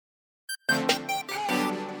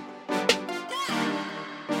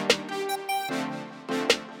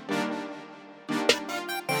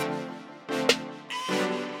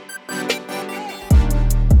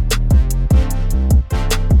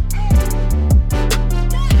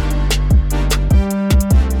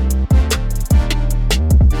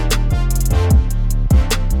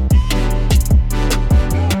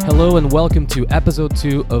Hello and welcome to episode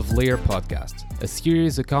 2 of Layer Podcast, a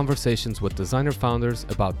series of conversations with designer founders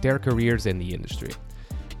about their careers in the industry.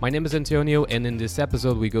 My name is Antonio, and in this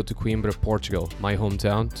episode we go to Coimbra, Portugal, my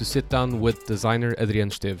hometown, to sit down with designer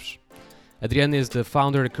Adriano Esteves. Adriano is the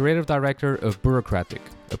founder and creative director of Bureaucratic,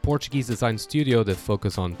 a Portuguese design studio that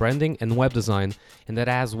focuses on branding and web design and that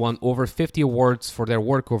has won over 50 awards for their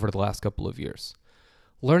work over the last couple of years.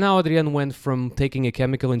 Learn how Adriano went from taking a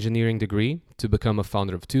chemical engineering degree to become a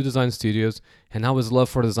founder of 2 design studios, and how his love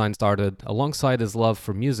for design started alongside his love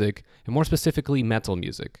for music, and more specifically metal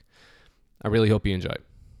music. I really hope you enjoy.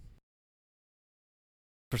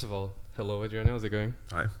 First of all, hello Adriano, how's it going?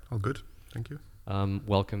 Hi, all good, thank you.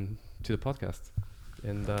 Welcome to the podcast,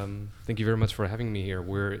 and thank you very much for having me here.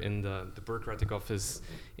 We're in the Bureaucratic office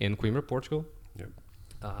in Coimbra, Portugal. Yep.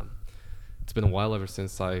 It's been a while ever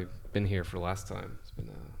since I've been here for the last time. It's been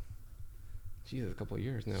a couple of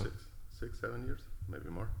years now. 6, 7 years, maybe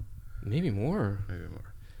more. Maybe more.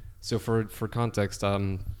 So for context, I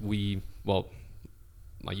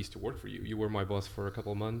used to work for you. You were my boss for a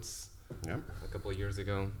couple of months. Yeah. A couple of years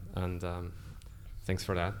ago, and thanks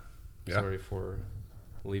for that. Yeah. Sorry for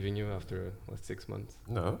leaving you after 6 months.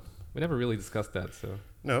 No. We never really discussed that, so.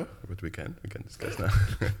 No, but we can discuss But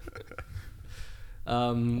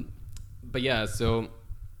now. yeah, so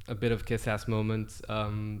a bit of kiss-ass moment.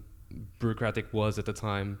 Bureaucratic was at the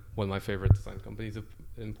time one of my favorite design companies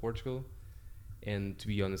in Portugal, and to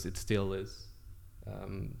be honest, it still is.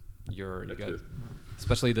 You guys,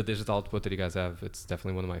 especially the digital output that you guys have, it's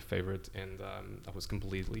definitely one of my favorites, and I was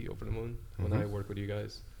completely over the moon when I worked with you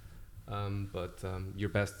guys. But your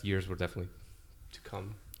best years were definitely to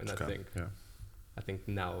come, and I think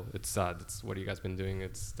now it's what you guys been doing.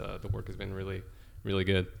 It's the work has been really, really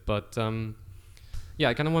good. But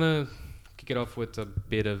I kind of want to kick it off with a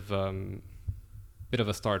bit of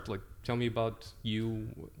a start. Like, tell me about you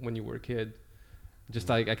when you were a kid. Just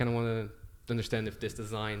I kind of want to understand if this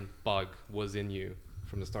design bug was in you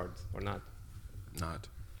from the start or not. Not.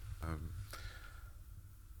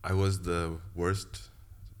 I was the worst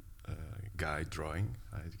guy drawing.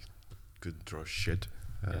 I could draw shit.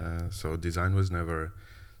 So design was never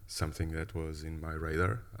something that was in my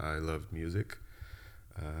radar. I loved music,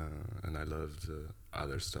 and I loved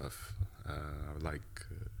other stuff. Like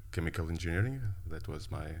chemical engineering. That was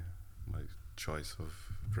my choice of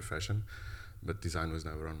profession, but design was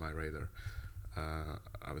never on my radar.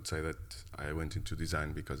 I would say that I went into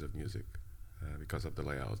design because of music, because of the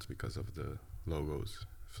layouts, because of the logos.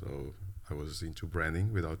 So I was into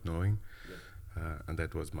branding without knowing, and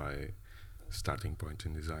that was my starting point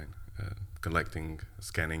in design.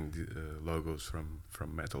 Scanning the logos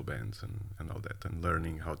from metal bands and all that, and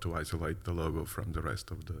learning how to isolate the logo from the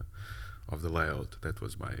rest of the layout. That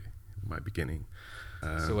was my beginning.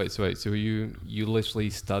 So wait. So you literally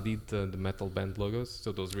studied the metal band logos?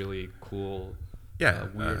 So those really cool,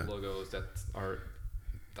 weird logos that are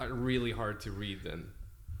really hard to read then?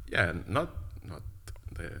 Yeah, not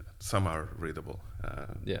some are readable.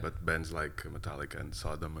 But bands like Metallica and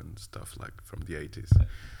Sodom and stuff like from the 80s,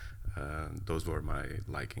 those were my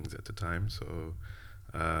likings at the time. So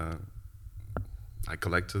I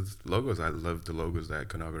collected logos. I loved the logos, the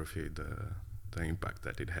iconography, the impact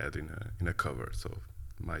that it had in a cover. So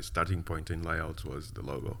my starting point in layouts was the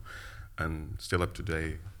logo, and still up to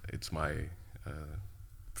today, it's my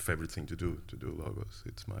favorite thing to do logos.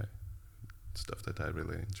 It's my stuff that I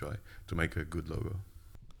really enjoy, to make a good logo.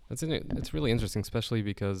 It's really interesting, especially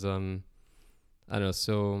because I don't know,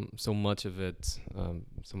 so much of it,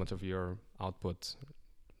 so much of your output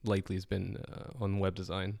lately has been on web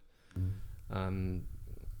design.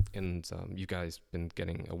 And you guys been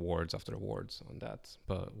getting awards after awards on that,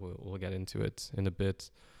 but we'll get into it in a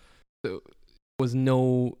bit. So there was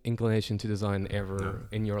no inclination to design ever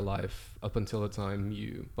in your life up until the time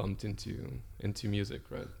you bumped into music,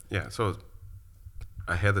 right? Yeah, so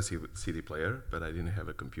I had a CD player, but I didn't have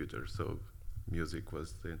a computer, so music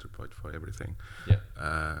was the entry point for everything. Yeah.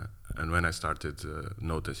 And when I started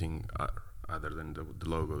noticing other than the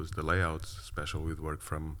logos, the layouts, especially with work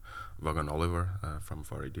from Vaughan Oliver from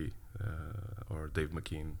 4AD or Dave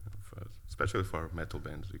McKean, especially for metal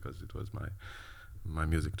bands, because it was my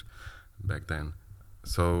music back then.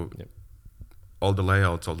 So all the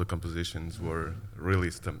layouts, all the compositions were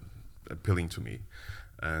really appealing to me.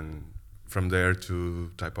 And from there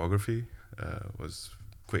to typography was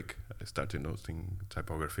quick. I started noticing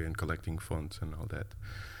typography and collecting fonts and all that.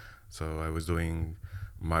 So I was doing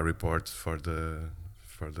my reports for the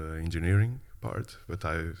engineering part, but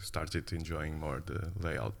I started enjoying more the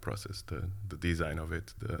layout process, the design of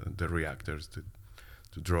it, the reactors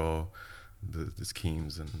to draw the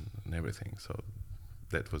schemes and everything. So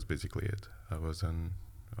that was basically it. I was on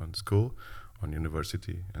school, on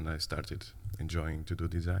university, and I started enjoying to do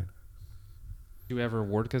design. You ever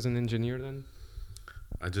work as an engineer then?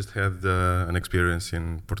 I just had an experience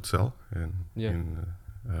in Portugal in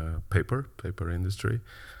paper industry,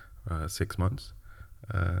 6 months,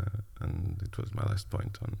 and it was my last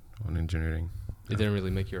point on engineering. It didn't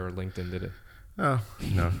really make your LinkedIn, did it? Oh,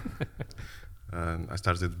 no. I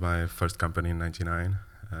started my first company in '99,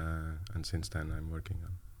 and since then I'm working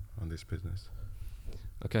on this business.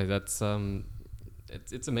 Okay, that's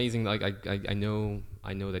it's amazing. Like I know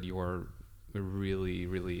that you are a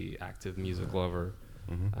really active music lover,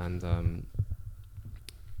 Mm-hmm.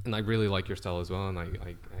 and I really like your style as well. And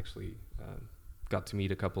I actually got to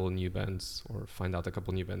meet a couple of new bands or find out a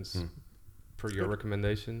couple of new bands per your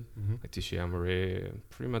recommendation, like Tishy Amore,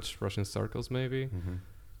 pretty much Russian Circles maybe. Mm-hmm.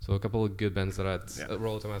 So a couple of good bands that at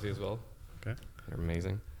Roll Automati as well. Okay. They're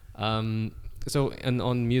amazing. So, and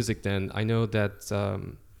on music then, I know that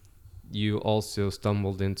you also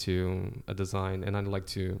stumbled into a design, and I'd like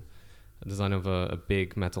to, a design of a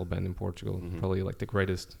big metal band in Portugal, probably like the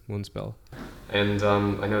greatest, Moonspell. And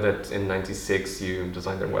I know that in '96 you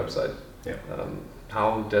designed their website. Yeah.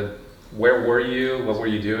 Where were you? What were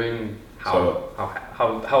you doing?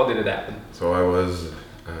 How did it happen? So I was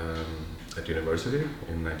at university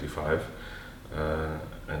in '95,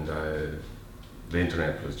 and the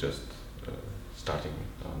internet was just starting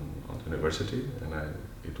on university, and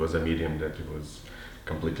it was a medium that it was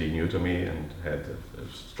completely new to me and had a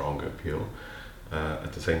strong appeal.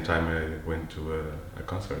 At the same time, I went to a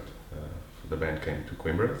concert. The band came to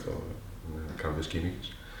Coimbra, so Caldas Químicos,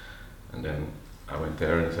 and then I went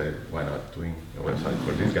there and said, why not doing a website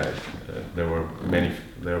for these guys? There were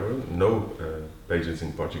no pages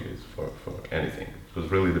in Portuguese for anything. It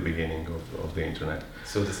was really the beginning of the internet.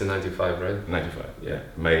 So this is '95, right? 95, yeah,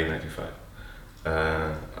 May 95.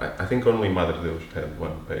 I think only Madre Deus had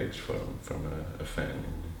one page from a fan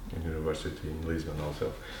in university in Lisbon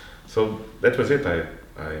also. So that was it.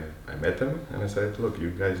 I met them and I said, look, you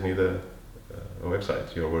guys need a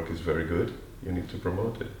website. Your work is very good. You need to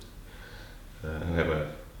promote it. And have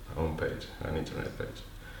a home page, an internet page.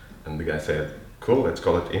 And the guy said, cool, let's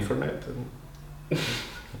call it Infernet.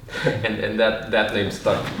 And that name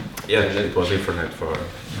stuck. Yeah, it was Infernet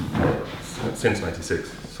since '96.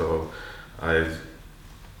 So I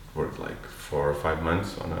worked like 4 or 5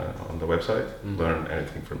 months on the website, learned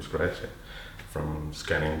anything from scratch, from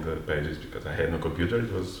scanning the pages because I had no computer.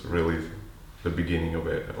 It was really the beginning of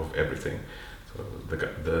everything. So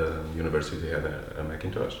the university had a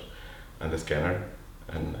Macintosh and a scanner,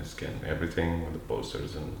 and I scanned everything, the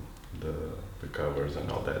posters and the covers and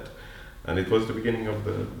all that. And it was the beginning of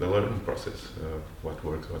the learning process, what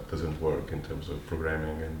works, what doesn't work in terms of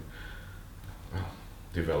programming and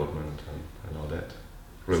development and all that,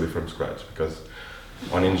 really from scratch. Because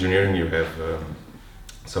on engineering you have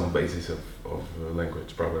some basis of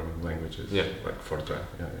programming languages, like Fortran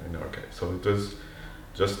in our case. So it was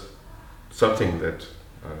just something that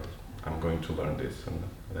I'm going to learn this, and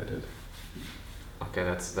I did. Okay,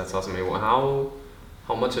 that's awesome.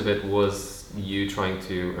 How much of it was you trying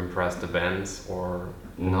to impress the bands, or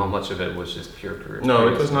how much of it was just pure curiosity? No,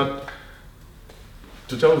 it was not.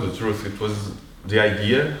 To tell you the truth, it was the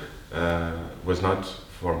idea was not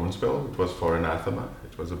for Moonspell. It was for Anathema.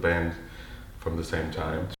 It was a band from the same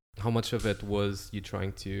time. How much of it was you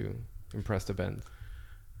trying to impress the band?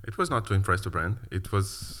 It was not to impress the band. It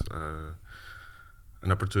was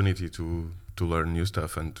an opportunity to learn new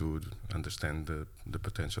stuff and to understand the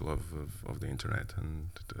potential of the internet. And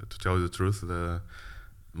to tell you the truth, the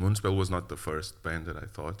Moonspell was not the first band that I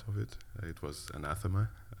thought of it. It was Anathema,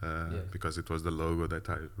 because it was the logo that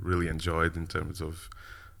I really enjoyed in terms of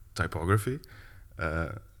typography,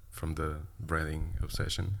 from the branding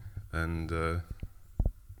obsession. And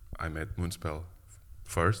I met Moonspell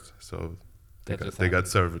first, so they got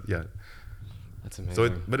served. Yeah. That's amazing.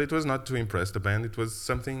 So, but it was not to impress the band. It was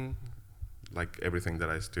something like everything that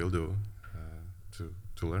I still do,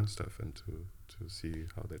 to learn stuff and to see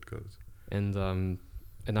how that goes.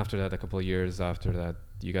 And after that, a couple of years after that,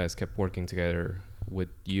 you guys kept working together with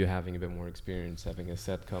you having a bit more experience, having a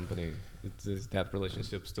set company. Is that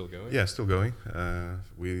relationship still going? Yeah, still going.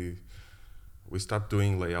 We stopped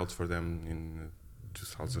doing layouts for them in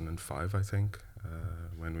 2005, I think,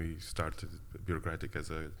 when we started Bureaucratic as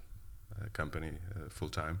a company full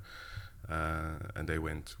time, and they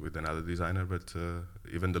went with another designer. But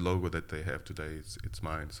even the logo that they have today, it's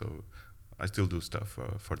mine. So I still do stuff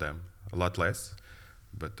for them, a lot less,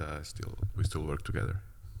 but we still work together.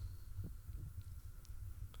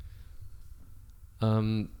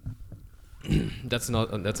 That's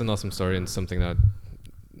an awesome story, and something that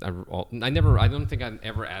I don't think I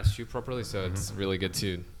ever asked you properly, so it's really good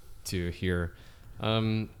to hear.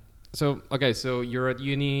 So okay, so you're at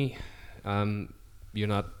uni, you're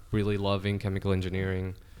not really loving chemical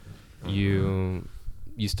engineering. You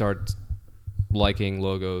start liking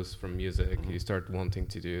logos from music. You start wanting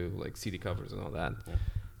to do like CD covers and all that,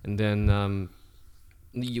 and then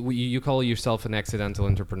you call yourself an accidental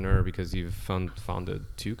entrepreneur because you've founded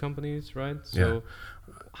 2 companies, right? So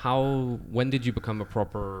when did you become a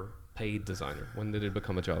proper paid designer? When did it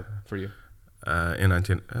become a job for you? In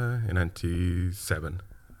 97.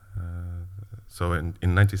 So in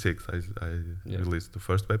 96 I released the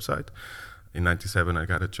first website. In 97 I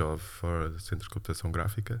got a job for the Centro de Computação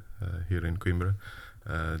Gráfica here in Coimbra,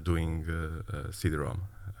 doing CD-ROM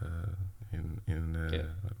in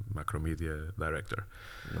Macromedia director.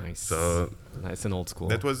 Nice. So nice and old school.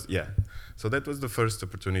 That was So that was the first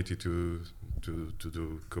opportunity to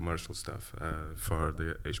do commercial stuff for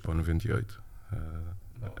the Expo 98.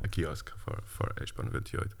 A kiosk for Expo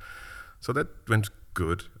 98. So that went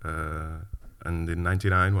good. And in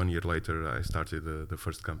 99, 1 year later, I started the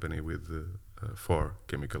first company with 4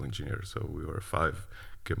 chemical engineers. So we were 5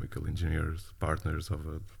 chemical engineers, partners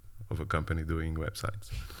of a company doing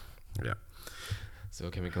websites. Yeah. So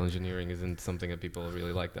chemical engineering isn't something that people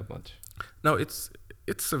really like that much. No, it's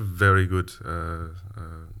a very good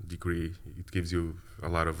degree. It gives you a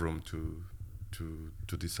lot of room to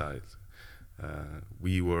decide.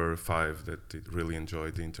 We were 5 that really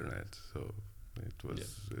enjoyed the internet, so it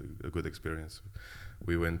was a good experience.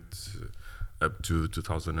 We went up to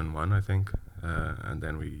 2001, I think, and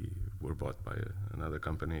then we were bought by another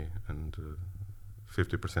company, and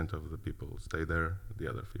 50% of the people stayed there. The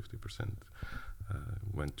other 50%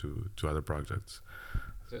 went to other projects.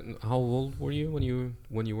 So how old were you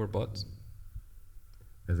when you were bought?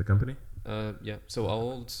 As a company? Yeah. So how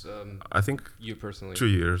old? I think you personally. 2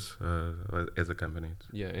 years as a company.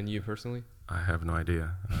 Yeah, and you personally? I have no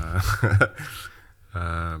idea,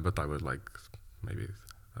 but I would like maybe.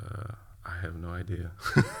 I have no idea.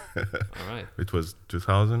 All right. It was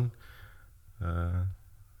 2000.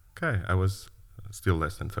 Okay, I was still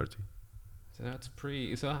less than 30. So that's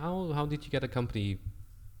pretty. So how did you get a company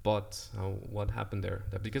bought? What happened there?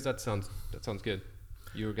 Because that sounds good.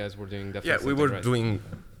 You guys were doing definitely. Yeah, we were right. doing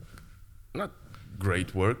not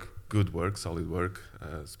great work, good work, solid work,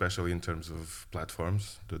 especially in terms of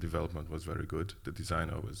platforms. The development was very good. The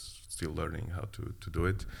designer was still learning how to do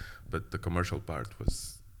it, but the commercial part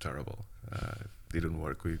was terrible. Didn't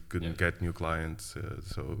work. We couldn't get new clients.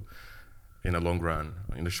 So in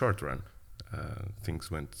the short run,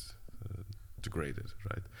 things went degraded,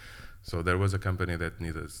 right? So there was a company that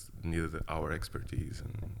needed our expertise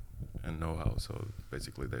and know-how. So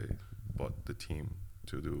basically they bought the team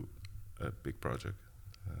to do a big project.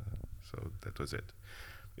 So that was it.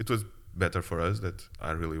 It was better for us that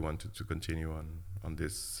I really wanted to continue on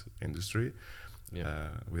this industry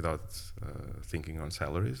without thinking on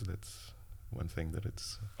salaries. That's one thing that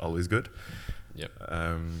it's always good. Yeah.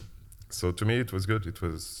 So to me it was good. It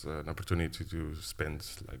was an opportunity to spend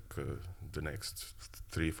the next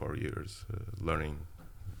 3-4 years learning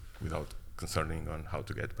without concerning on how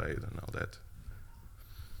to get paid and all that.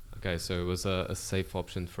 Okay, so it was a safe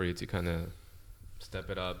option for you to kind of step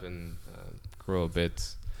it up and grow a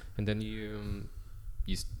bit, and then you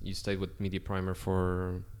stayed with Media Primer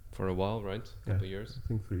for a while, right? A couple of years. I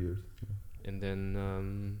think 3 years. Yeah. And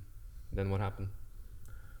then what happened?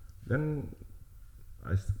 Then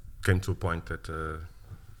I came to a point that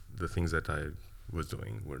the things that I was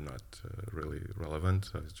doing were not really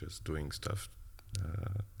relevant. I was just doing stuff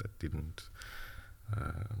that didn't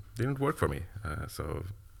work for me. So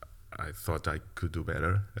I thought I could do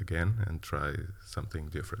better again and try something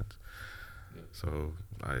different. Yeah. So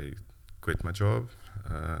I quit my job,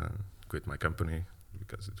 quit my company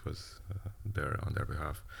because it was there on their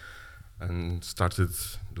behalf, and started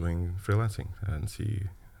doing freelancing and see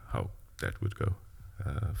how that would go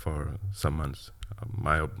for some months.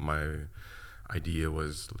 My idea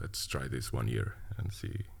was, let's try this 1 year and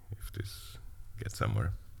see if this gets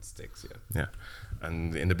somewhere. Sticks, yeah. Yeah,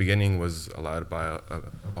 and in the beginning was a lot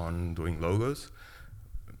on doing logos.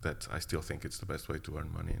 That I still think it's the best way to earn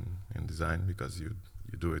money in design, because you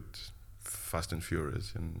do it fast and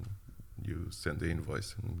furious and you send the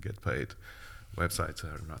invoice and get paid. Websites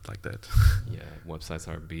are not like that. Yeah, websites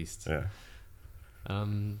are a beast. Yeah.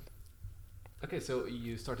 Okay, so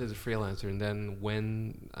you started as a freelancer, and then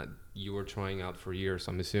when you were trying out for years,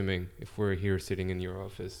 I'm assuming, if we're here sitting in your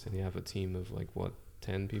office and you have a team of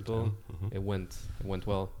 10 people, mm-hmm. it went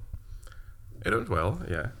well. It went well,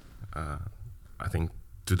 yeah. I think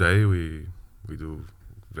today we do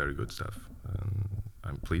very good stuff.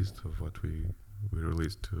 I'm pleased of what we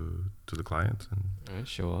released to the client. And All right,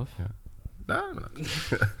 show off. yeah, no, I'm not.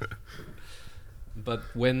 But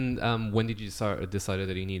when did you decided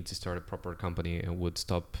that you needed to start a proper company and would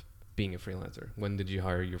stop being a freelancer? When did you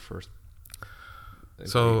hire your first employee?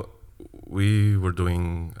 So we were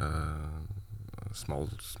doing small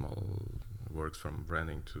works from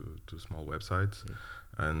branding to small websites,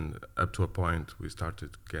 and up to a point we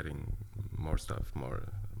started getting more stuff, more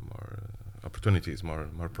opportunities,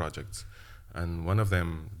 more projects, and one of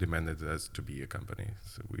them demanded us to be a company.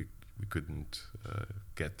 So we couldn't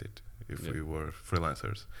get it if we were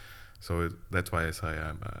freelancers. So that's why I say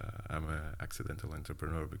I'm an accidental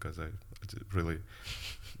entrepreneur, because I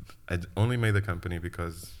only made the company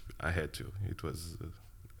because I had to. It was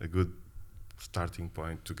a good starting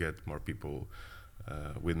point to get more people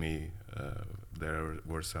with me. There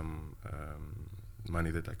were some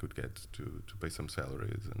money that I could get to pay some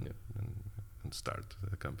salaries and start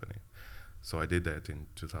the company. So I did that in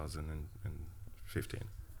 2015.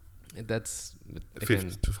 That's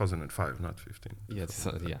 2005, not 15. Yeah,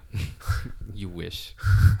 yeah. You wish.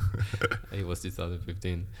 It was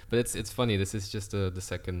 2015, but it's funny. This is just the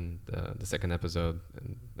second episode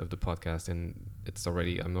of the podcast, and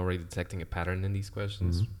I'm already detecting a pattern in these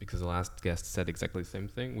questions, because the last guest said exactly the same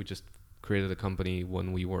thing. We just created a company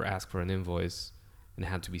when we were asked for an invoice, and it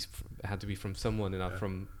had to be from someone and not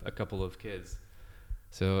from a couple of kids.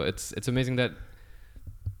 So it's amazing that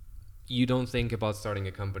you don't think about starting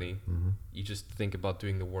a company. You just think about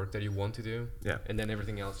doing the work that you want to do. Yeah. And then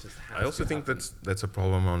everything else just happens. I also think that's a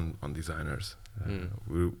problem on designers.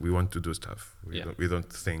 We want to do stuff. We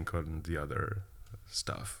don't think on the other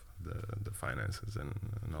stuff, the finances and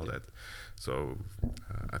all that. So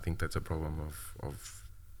I think that's a problem of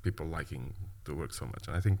people liking to work so much.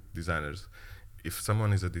 And I think designers, if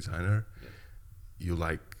someone is a designer, you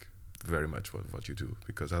like very much what you do,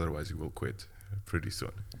 because otherwise you will quit pretty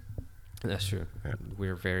soon. That's true. Yeah.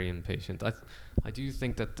 We're very impatient. I do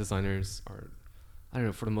think that designers are, I don't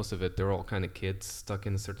know, for the most of it, they're all kind of kids stuck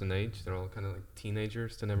in a certain age. They're all kind of like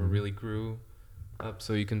teenagers that never really grew up.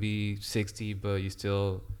 So you can be 60, but you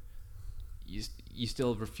still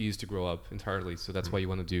refuse to grow up entirely. So that's why you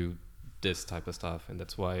want to do this type of stuff, and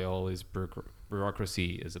that's why all this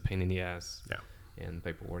bureaucracy is a pain in the ass. Yeah. And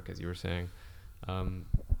paperwork, as you were saying.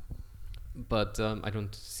 But I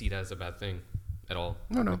don't see that as a bad thing at all.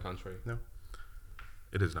 No. On the contrary. No,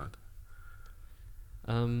 it is not.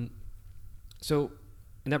 So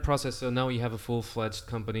in that process, so now you have a full-fledged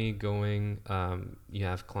company going, you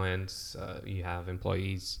have clients, you have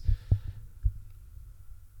employees.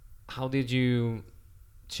 How did you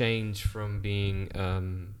change from being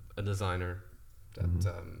a designer?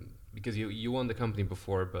 Because you owned the company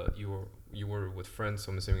before, but you were with friends,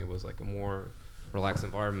 so I'm assuming it was like a more relaxed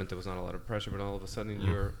environment. There was not a lot of pressure, but all of a sudden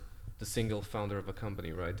you're the single founder of a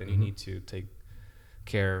company, right? Then you need to take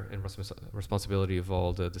care and responsibility of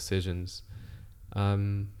all the decisions.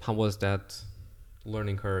 How was that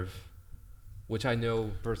learning curve? Which I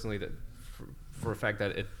know personally that for a fact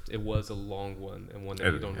that it was a long one, and one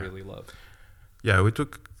that you don't really love. Yeah, we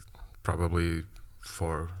took probably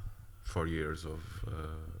four years of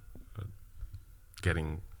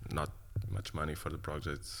getting not much money for the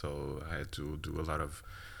project, so I had to do a lot of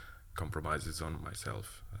compromises on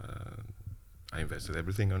myself. I invested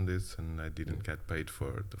everything on this, and I didn't get paid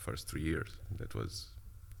for the first 3 years. That was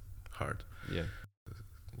hard. Yeah,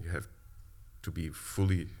 you have to be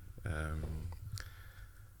fully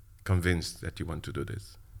convinced that you want to do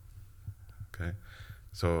this. Okay,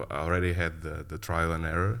 so I already had the trial and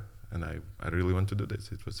error, and I really want to do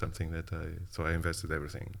this. It was something that I invested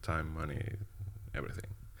everything, time, money,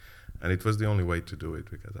 everything. And it was the only way to do it,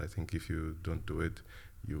 because I think if you don't do it,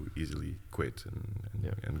 you easily quit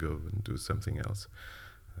and go and do something else.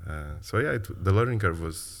 So yeah, the learning curve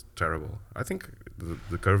was terrible. I think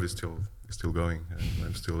the curve is still going, and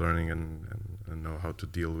I'm still learning and know how to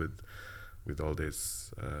deal with all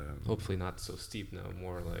this. Hopefully not so steep now,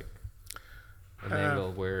 more like an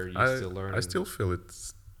angle where you still learn. I still feel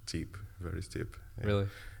it's steep, very steep. Yeah. Really?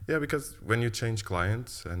 Yeah, because when you change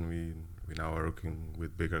clients, and we now are working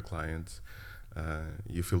with bigger clients,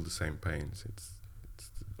 you feel the same pains.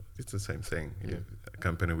 It's the same thing. Yeah. A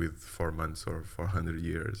company with 4 months or 400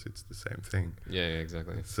 years, it's the same thing. Yeah,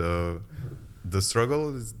 exactly. So the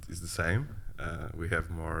struggle is the same. We have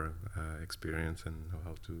more experience and know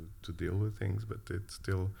how to deal with things, but it's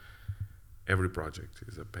still, every project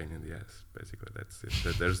is a pain in the ass, basically. That's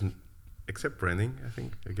it. There's except branding, I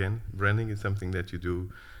think. Again, branding is something that you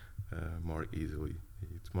do more easily.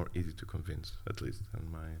 It's more easy to convince, at least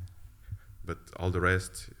on my. But all the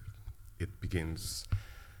rest, it begins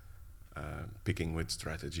picking with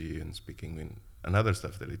strategy and speaking with another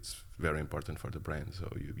stuff that it's very important for the brand.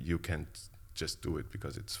 So you can't just do it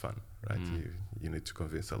because it's fun, right? You need to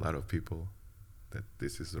convince a lot of people that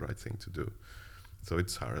this is the right thing to do. So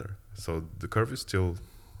it's harder. So the curve is still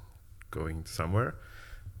going somewhere,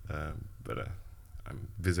 but I'm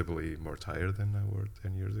visibly more tired than I were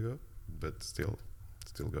 10 years ago, but still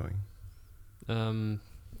going.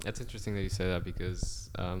 It's interesting that you say that because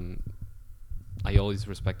I always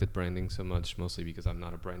respected branding so much, mostly because I'm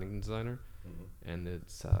not a branding designer. And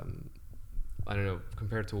it's I don't know,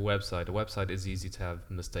 compared to a website is easy to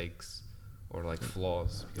have mistakes or like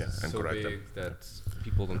flaws because it's so big that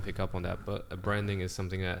people don't pick up on that. But a branding is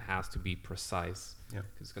something that has to be precise.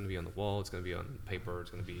 It's going to be on the wall, it's going to be on paper,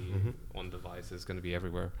 it's going to be on devices, it's going to be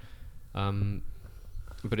everywhere.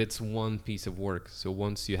 But it's one piece of work. So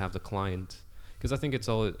once you have the client, because I think it's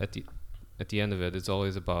all at the end of it, it's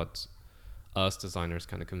always about us designers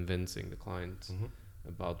kind of convincing the client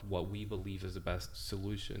about what we believe is the best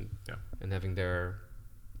solution, and having their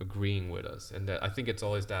agreeing with us. And that, I think it's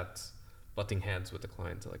always that butting heads with the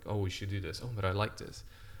client, like, oh, we should do this. Oh, but I like this.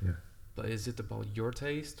 But is it about your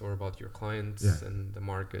taste or about your clients and the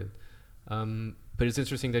market? But it's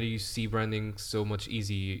interesting that you see branding so much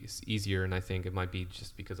easier, and I think it might be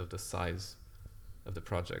just because of the size of the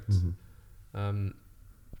project. And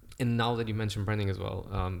now that you mentioned branding as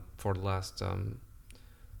well, for the last,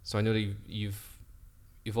 so I know that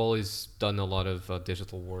you've always done a lot of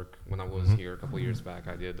digital work. When I was here a couple of years back,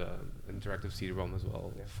 I did interactive CD-ROM as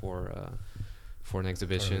well for an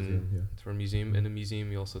exhibition, for a museum. In the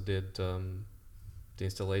museum, you also did the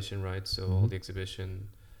installation, right? So all the exhibition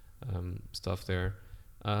stuff there.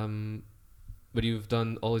 But you've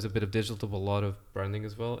done always a bit of digital, but a lot of branding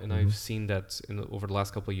as well. And I've seen that over the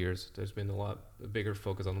last couple of years, there's been a bigger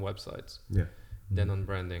focus on websites than on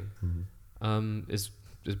branding.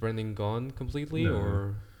 Is branding gone completely,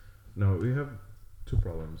 or? No, we have two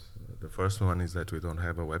problems. The first one is that we don't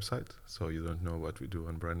have a website, so you don't know what we do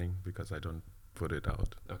on branding because I don't put it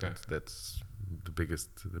out. Okay, that's the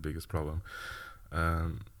biggest problem.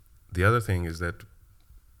 The other thing is that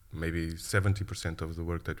maybe 70% of the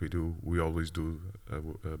work that we do, we always do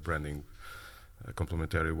branding,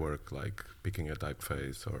 complementary work, like picking a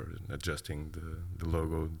typeface or adjusting the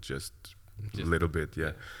logo just a little bit.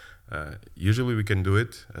 Usually we can do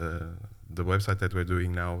it. The website that we're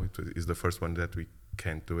doing now is the first one that we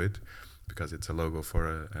can't do it because it's a logo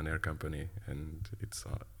for an air company and it's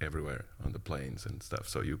everywhere on the planes and stuff.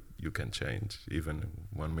 So you can change even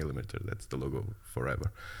 1 millimeter. That's the logo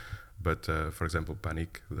forever. But for example,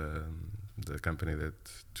 Panic, the company that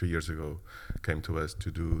 2 years ago came to us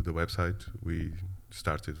to do the website, we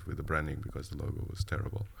started with the branding because the logo was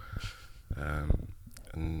terrible.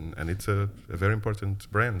 And it's a very important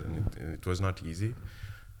brand, and it was not easy,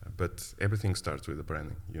 but everything starts with the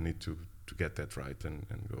branding. You need to get that right and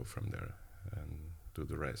go from there and do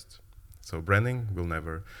the rest. So branding will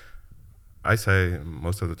never... I say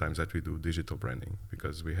most of the times that we do digital branding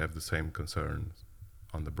because we have the same concerns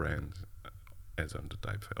on the brand as on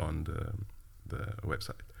the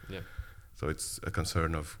website. So it's a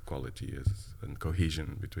concern of quality and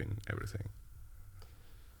cohesion between everything.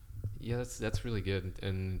 That's really good,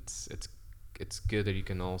 and it's good that you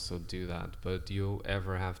can also do that. But do you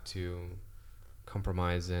ever have to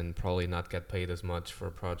compromise and probably not get paid as much for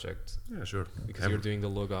a project? Yeah, sure. Because you're doing the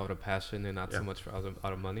logo out of passion and not so much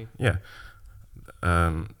out of money.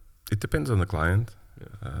 It depends on the client.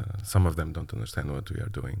 Some of them don't understand what we are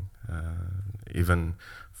doing. Even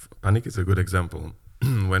Panic is a good example.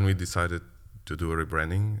 When we decided to do a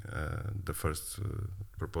rebranding, the first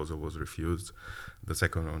proposal was refused. The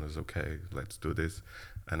second one was okay, let's do this.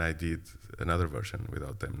 And I did another version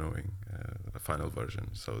without them knowing, a final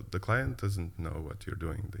version. So the client doesn't know what you're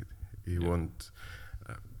doing. He won't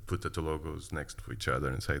put the two logos next to each other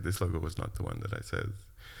and say, this logo was not the one that I said.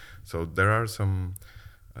 So there are some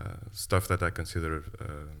stuff that I consider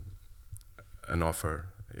an offer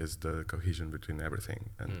is the cohesion between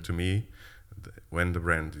everything. And to me, when the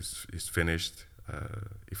brand is finished,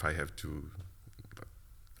 if I have to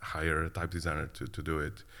hire a type designer to do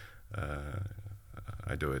it,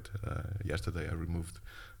 I do it. Yesterday I removed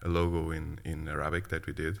a logo in Arabic that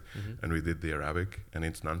we did, and we did the Arabic, and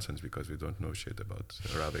it's nonsense because we don't know shit about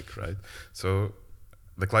Arabic, right? So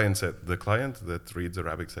the client that reads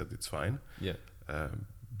Arabic said it's fine.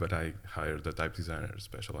 But I hired a type designer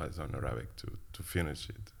specialized on Arabic to finish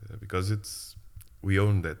it because we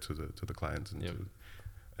own that to the client,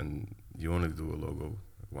 and you only do a logo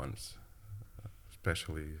once,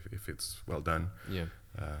 especially if it's well done.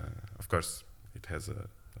 Of course, it has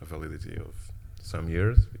a validity of some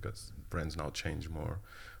years because brands now change more,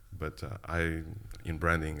 But in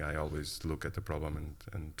branding, I always look at the problem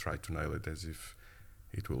and try to nail it as if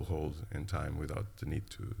it will hold in time without the need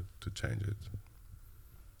to change it.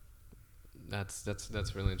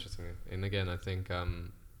 That's really interesting. And again, I think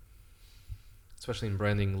especially in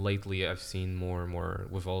branding lately, I've seen more and more.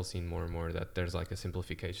 We've all seen more and more that there's like a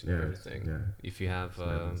simplification of everything. Yeah. If you have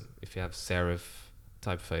serif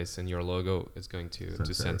typeface in your logo, it's going to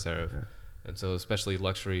sans serif. Yeah. And so, especially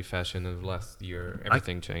luxury fashion of last year,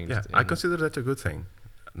 everything changed. Yeah, I consider that a good thing.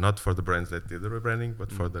 Not for the brands that did the rebranding,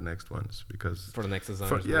 but for the next ones, because for the next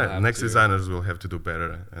designers, designers will have to do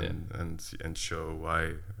better and show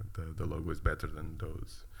why the logo is better than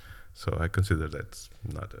those. So I consider that's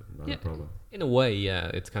not a problem. In a way, yeah,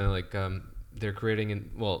 it's kind of like they're creating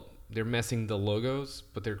they're messing the logos,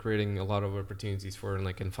 but they're creating a lot of opportunities for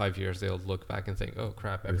like in 5 years they'll look back and think, oh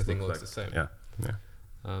crap, everything looks the same. Yeah.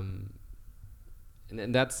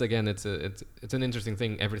 And that's again, it's an interesting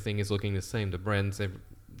thing. Everything is looking the same. The brands,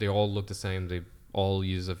 they all look the same. They all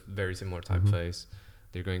use a very similar typeface.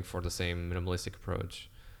 They're going for the same minimalistic approach.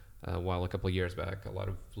 While a couple of years back, a lot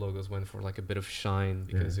of logos went for like a bit of shine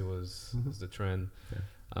because it was the trend.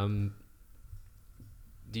 Yeah.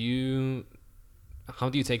 How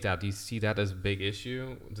do you take that? Do you see that as a big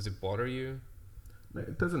issue? Does it bother you?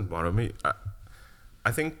 It doesn't bother me.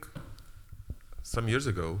 I think some years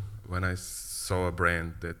ago, when I saw a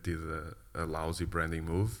brand that did a lousy branding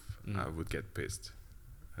move, I would get pissed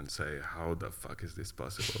and say, how the fuck is this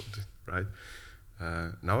possible, right?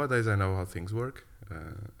 Nowadays, I know how things work,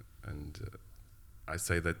 and I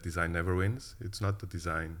say that design never wins. It's not the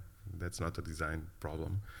design. That's not a design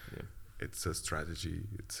problem. Yeah. It's a strategy.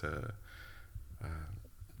 It's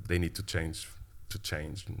they need to change,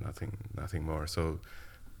 nothing more. So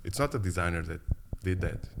it's not the designer that did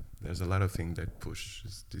that. There's a lot of things that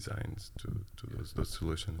pushes designs to those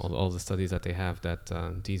solutions. All the studies that they have that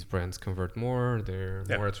these brands convert more, they're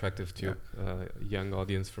more attractive to a young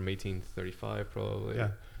audience from 18 to 35 probably. Yeah,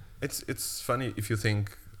 it's funny if you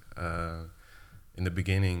think in the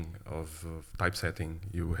beginning of typesetting,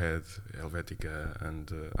 you had Helvetica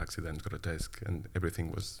and Accident Grotesque, and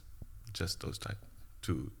everything was just those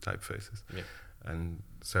two typefaces. Yeah. And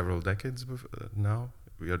several decades now,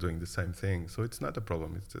 we are doing the same thing. So it's not a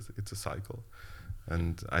problem. It's a cycle.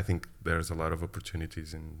 And I think there's a lot of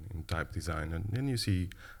opportunities in type design. And you see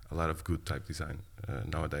a lot of good type design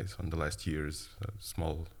nowadays. On the last years,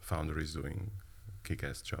 small foundries doing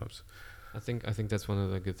kick-ass jobs. I think that's one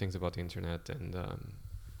of the good things about the internet and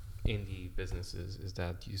indie businesses is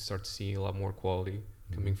that you start to see a lot more quality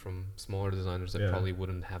coming from smaller designers that probably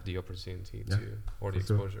wouldn't have the opportunity to or the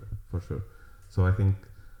exposure. For sure. So I think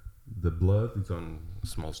the blood is on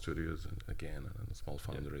small studios and small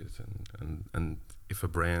foundries, and if a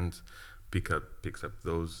brand picks up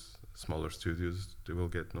those smaller studios, they will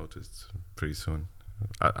get noticed pretty soon.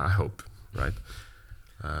 I hope, right?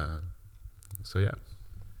 So yeah,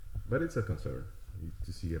 but it's a concern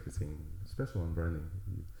to see everything, especially on branding.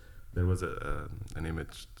 There was an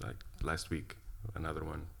image like last week, another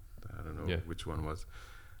one. I don't know which one was,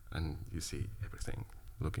 and you see everything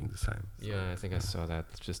looking the same. Yeah, I think I saw that.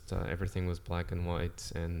 Just everything was black and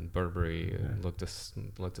white, and Burberry looked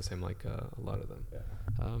the same like a lot of them.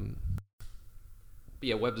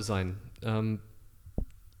 Yeah. Web design.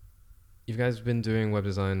 You guys been doing web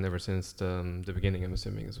design ever since the beginning, I'm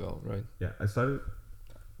assuming as well, right? Yeah, I started.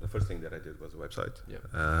 The first thing that I did was a website. Yeah.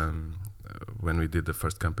 When we did the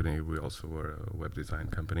first company, we also were a web design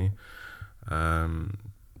company.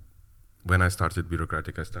 When I started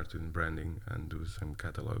Bureaucratic, I started in branding and do some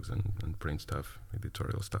catalogs and print stuff,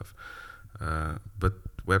 editorial stuff. But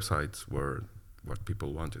websites were what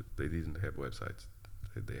people wanted. They didn't have websites.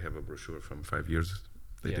 They have a brochure from 5 years.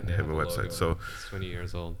 They didn't have a website. So it's 20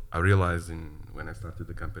 years old. I realized when I started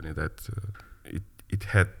the company that it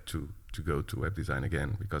had to go to web design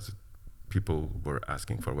again, because people were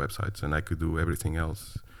asking for websites, and I could do everything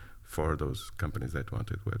else for those companies that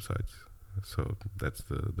wanted websites. So that's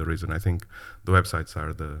the reason. I think the websites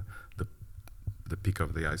are the peak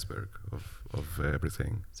of the iceberg of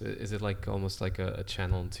everything. So is it like almost like a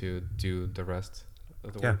channel to do the rest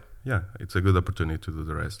of the work? Yeah, it's a good opportunity to do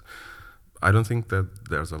the rest. I don't think that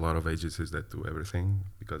there's a lot of agencies that do everything,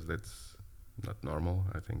 because that's not normal.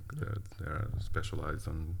 I think they are specialized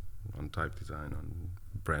on type design, on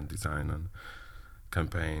brand design, on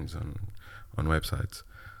campaigns, on websites.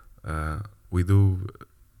 We do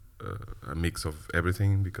a mix of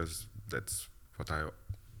everything, because that's what I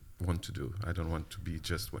want to do. I don't want to be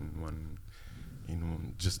just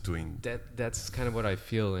just doing that. That's kind of what I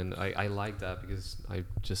feel, and I like that, because I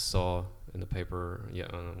just saw in the paper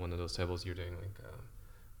on one of those tables you're doing like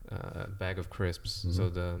bag of crisps. So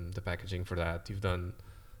the packaging for that. You've done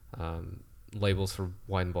labels for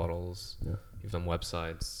wine bottles. Yeah. You've done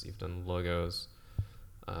websites. You've done logos.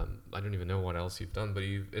 I don't even know what else you've done, but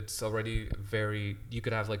it's already very. You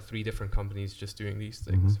could have like 3 different companies just doing these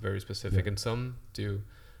things, very specific, and some do.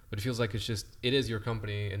 But it feels like it is your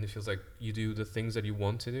company, and it feels like you do the things that you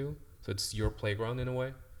want to do. So it's your playground in a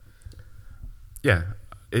way. Yeah,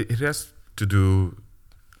 it has to do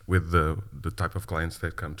with the type of clients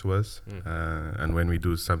that come to us. And when we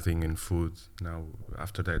do something in food, now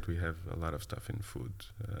after that we have a lot of stuff in food.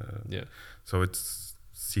 So it's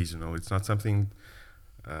seasonal. It's not something,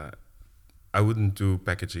 I wouldn't do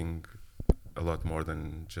packaging a lot more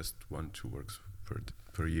than just 1-2 works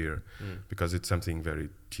per year, because it's something very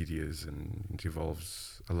tedious and it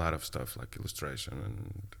involves a lot of stuff like illustration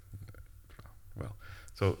and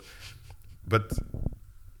but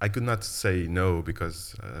I could not say no,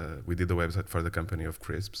 because we did the website for the company of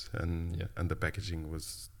crisps, and the packaging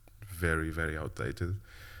was very, very outdated.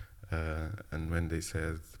 And when they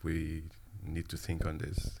said we need to think on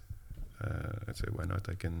this, I said, why not?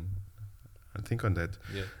 I think on that.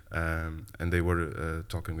 And they were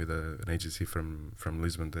talking with an agency from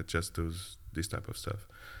Lisbon that just does this type of stuff,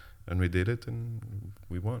 and we did it, and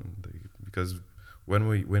we won because when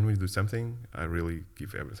we do something, I really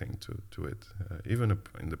give everything to it, even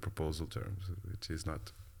in the proposal terms, which is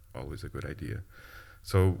not always a good idea.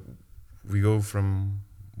 So we go from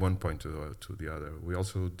one point to the other. We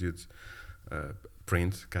also did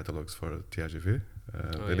print catalogs for THV.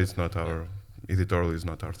 That is not our editorial is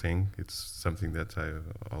not our thing. It's something that I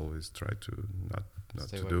always try to not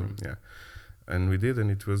to do. And we did, and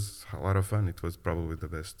it was a lot of fun. It was probably the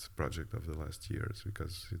best project of the last years,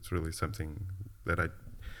 because it's really something that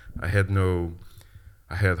I had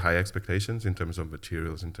high expectations in terms of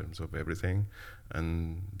materials, in terms of everything,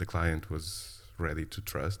 and the client was ready to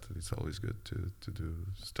trust. It's always good to do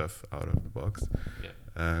stuff out of the box.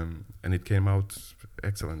 And it came out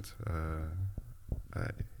excellent.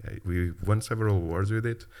 We won several awards with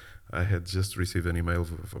it. I had just received an email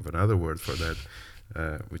of another award for that,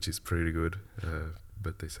 which is pretty good,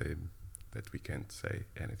 but they say that we can't say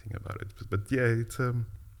anything about it. But yeah, it's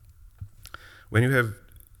when you have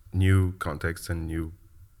new contexts and new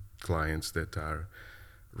clients that are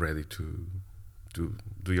ready to do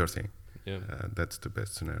your thing. That's the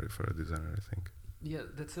best scenario for a designer, I think. Yeah,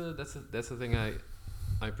 that's the thing I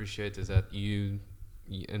appreciate, is that you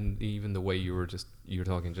and even the way you were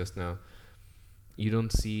talking just now, you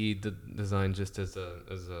don't see the design just as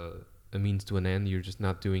a means to an end. You're just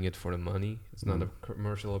not doing it for the money. It's not a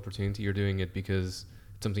commercial opportunity. You're doing it because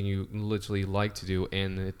it's something you literally like to do,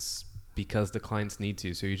 and it's because the clients need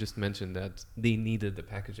to. So you just mentioned that they needed the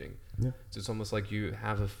packaging. So it's almost like you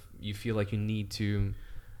feel like you need to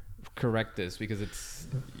correct this because it's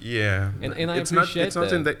and I appreciate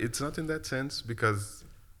that. It's not in that sense, because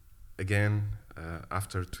again,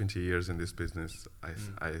 after 20 years in this business,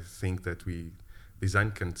 I think that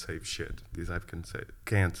design can save shit. Design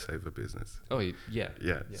can't save a business.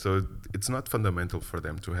 So it's not fundamental for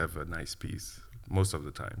them to have a nice piece most of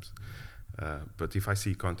the times. But if I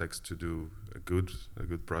see context to do a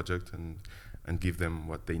good project and give them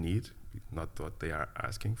what they need, not what they are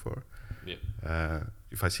asking for.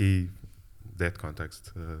 If I see that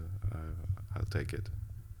context, I'll take it.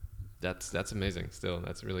 That's amazing. Still,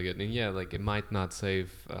 that's really good. And like it might not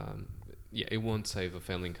save. It won't save a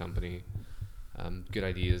failing company. Good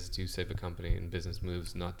ideas do save a company in business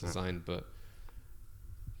moves, not design. But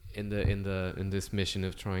in this mission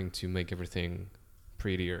of trying to make everything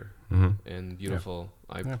prettier and beautiful,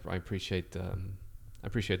 I appreciate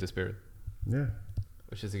the spirit.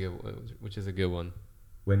 Which is a good one.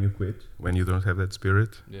 When you quit, when you don't have that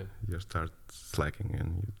spirit, you start slacking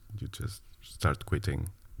and you just start quitting.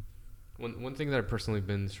 One thing that I've personally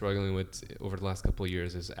been struggling with over the last couple of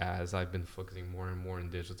years is, as I've been focusing more and more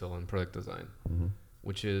in digital and product design,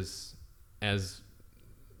 which is,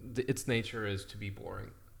 its nature is to be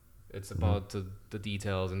boring. It's about the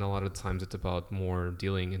details, and a lot of times it's about more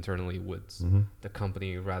dealing internally with the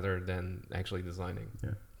company rather than actually designing.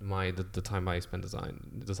 The time I spend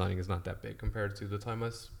designing is not that big compared to the time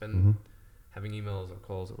I spend having emails or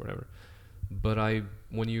calls or whatever. But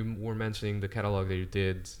when you were mentioning the catalog that you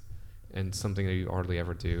did, and something that you hardly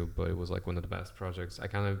ever do, but it was like one of the best projects, I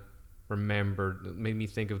kind of remembered, it made me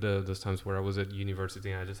think of those times where I was at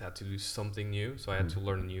university and I just had to do something new. So I had to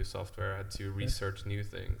learn new software, I had to research new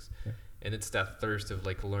things. And it's that thirst of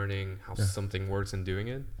like learning how something works and doing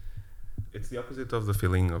it. It's the opposite of the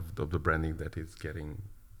feeling of the branding that is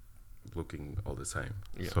looking all the same.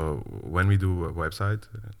 So when we do a website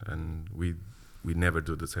and we we never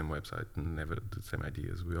do the same website and never the same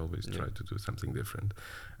ideas. We always Yeah. try to do something different,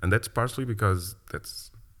 and that's partially because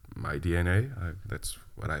that's my DNA. That's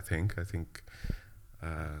what I think. I think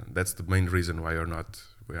that's the main reason why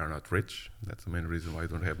we are not rich. That's the main reason why we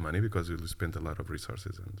don't have money, because we spend a lot of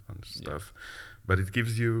resources on stuff. But it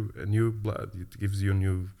gives you a new blood. It gives you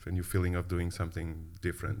a new feeling of doing something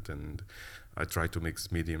different. And I try to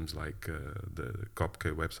mix mediums like the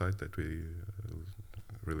Kopke website that we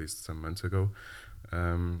released some months ago.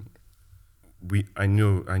 I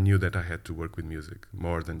knew that I had to work with music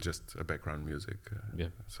more than just a background music.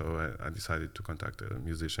 So I decided to contact a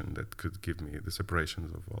musician that could give me the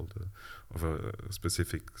separations of a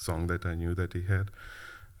specific song that I knew that he had,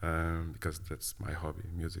 because that's my hobby.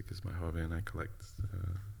 Music is my hobby, and I collect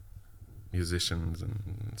musicians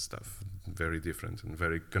and stuff very different and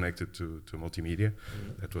very connected to multimedia.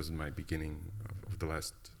 That was my beginning of the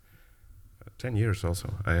last 10 years.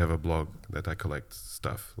 Also, I have a blog that I collect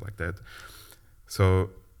stuff like that. So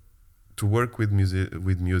to work with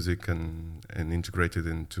music and integrate it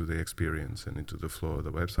into the experience and into the flow of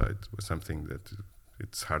the website was something that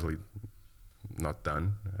it's hardly not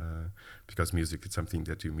done, because music is something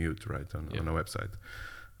that you mute right on a website.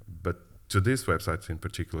 But to this website in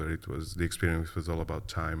particular, the experience was all about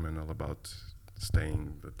time and all about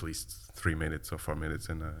staying at least 3 minutes or 4 minutes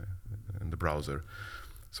in the browser.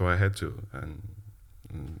 So I had to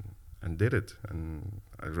and did it. And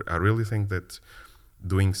I really think that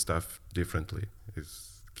doing stuff differently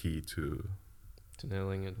is key to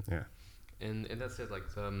nailing it. Yeah. And that's it. Like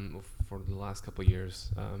for the last couple of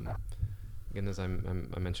years, again, as I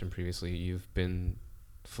mentioned previously, you've been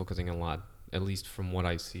focusing a lot, at least from what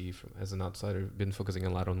I see as an outsider, been focusing a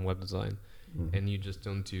lot on web design, and you just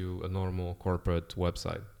don't do a normal corporate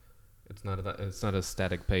website. It's not a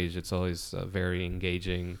static page. It's always a very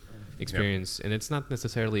engaging experience, and it's not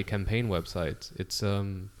necessarily a campaign website. It's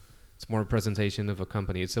more a presentation of a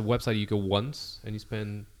company. It's a website you go once and you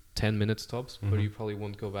spend 10 minutes tops, but you probably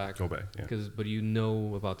won't go back. But you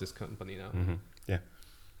know about this company now.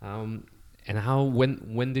 And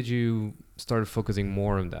when did you start focusing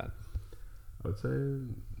more on that? I would say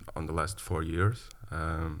on the last 4 years.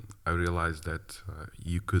 I realized that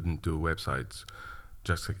you couldn't do websites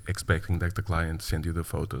just expecting that the client send you the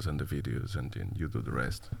photos and the videos and then you do the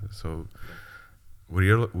rest. So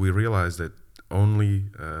we realized that only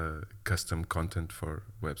custom content for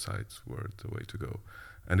websites were the way to go.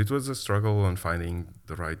 And it was a struggle on finding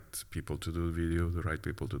the right people to do video, the right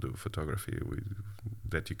people to do photography,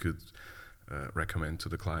 that you could recommend to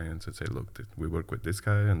the clients and say, look, we work with this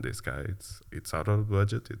guy and this guy. It's out of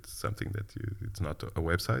budget. It's something that it's not a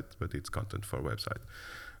website, but it's content for a website.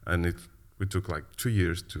 And it took like 2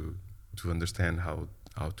 years to understand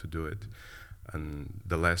how to do it. And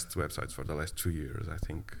the last websites for the last 2 years, I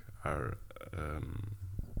think, are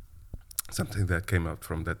something that came out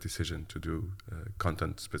from that decision to do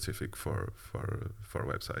content specific for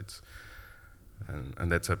websites.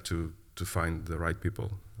 And that's up to find the right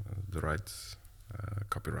people, the right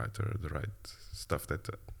copywriter, the right stuff, the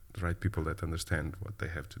right people that understand what they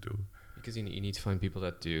have to do. Because you need to find people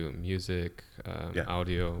that do music,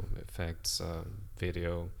 audio, effects,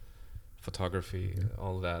 video, photography,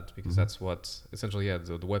 all that, because that's what essentially,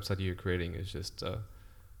 the website you're creating is just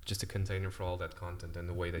a container for all that content and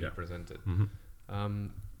the way that you present it.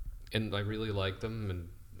 And I really like them, and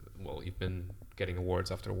well, you've been getting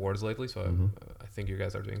awards after awards lately, so I think you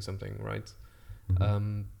guys are doing something right.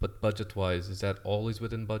 But budget-wise, is that always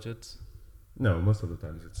within budget? No, most of the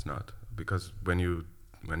times it's not, because when you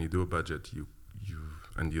do a budget, you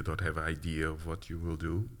don't have an idea of what you will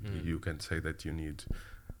do, you can say that you need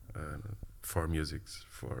 4 musics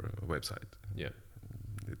for a website.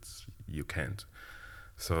 You can't.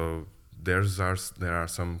 So there are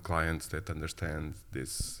some clients that understand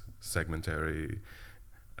this segmentary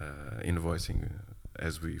invoicing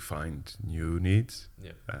as we find new needs.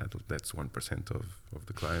 That's 1% of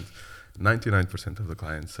the clients. 99% of the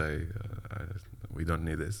clients say we don't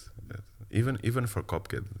need this. Even for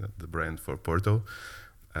Kopke, the brand for Porto,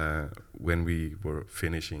 when we were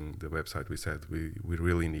finishing the website, we said we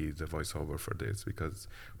really need a voiceover for this, because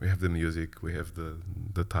we have the music, we have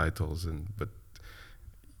the titles, but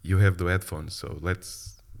you have the headphones, so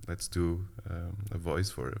let's do a voice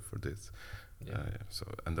for this.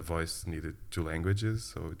 And the voice needed 2 languages,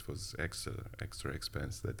 so it was extra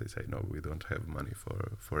expense that they say no, we don't have money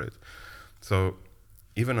for it. So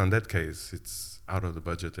even on that case, it's out of the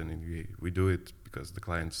budget, and we do it because the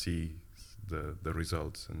client sees the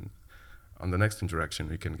results, and on the next interaction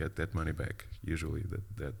we can get that money back. Usually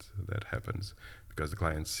that happens because the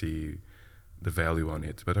clients see the value on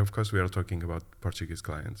it. But of course, we are talking about Portuguese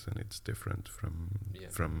clients, and it's different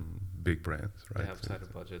from big brands, right? They have tighter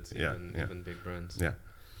budgets, Yeah, even big brands. Yeah.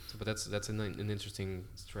 So, but that's an interesting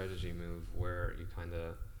strategy move where you kind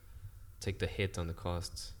of take the hit on the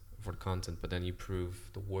costs for the content, but then you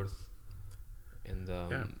prove the worth, and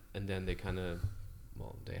then they kind of,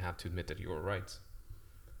 well, they have to admit that you were right.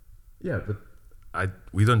 Yeah, but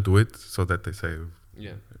we don't do it so that they say.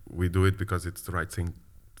 Yeah. We do it because it's the right thing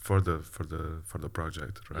for the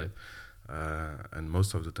project, right? Yeah. And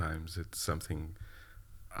most of the times it's something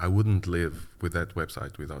I wouldn't live with that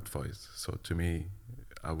website without voice. So to me,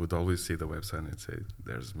 I would always see the website and say,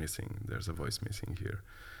 there's a voice missing here.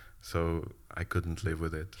 So I couldn't live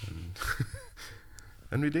with it, and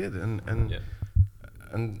and we did,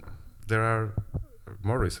 and there are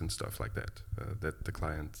more recent stuff like that that the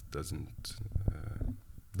client doesn't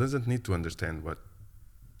need to understand what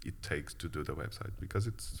it takes to do the website, because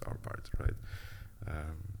it's our part, right?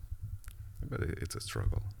 But it's a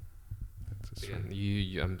struggle.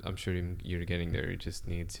 Yeah, I'm sure you're getting there. You just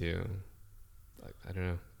need to, I don't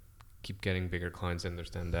know, keep getting bigger clients,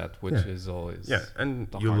 understand that, which is always and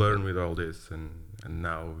you learn with all this, and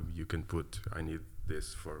now you can put, I need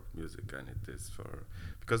this for music, I need this for,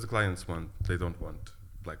 because the clients they don't want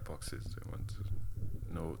black boxes, they want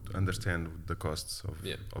to understand the costs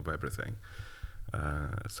of everything.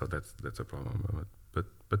 So that's a problem,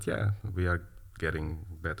 but yeah, we are getting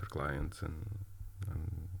better clients, and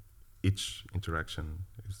each interaction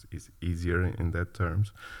is easier in that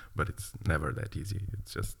terms, but it's never that easy.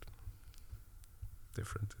 It's just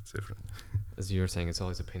different. It's different. As you were saying, it's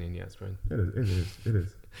always a pain in the ass, right? It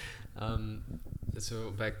is.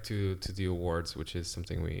 So back to the awards, which is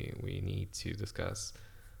something we need to discuss.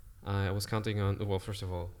 I was counting on. Well, first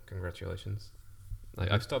of all, congratulations.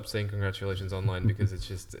 I've stopped saying congratulations online because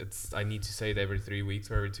it's I need to say it every 3 weeks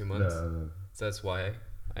or every 2 months. No. So that's why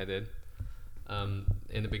I did.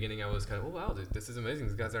 In the beginning, I was kind of, oh wow, this is amazing.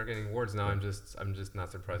 These guys are getting awards now. I'm just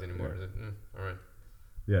not surprised anymore. Yeah. All right.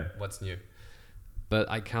 Yeah. What's new? But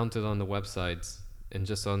I counted on the website, and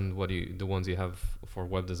just on the ones you have for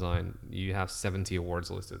web design, you have 70 awards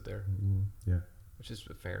listed there. Yeah. Which is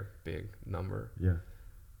a fair big number. Yeah.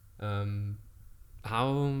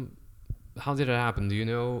 How did it happen? Do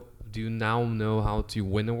you now know how to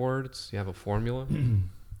win awards? You have a formula?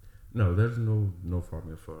 No, there's no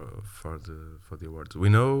formula for the awards. We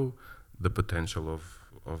know the potential of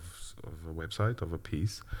a website, of a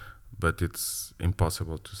piece, but it's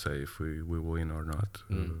impossible to say if we win or not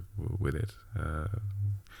with it.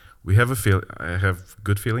 We have I have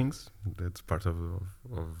good feelings. That's part of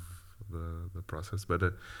the process, but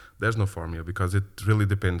there's no formula, because it really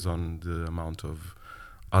depends on the amount of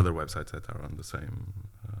other websites that are on the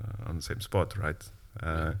same spot, right?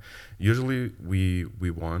 Usually we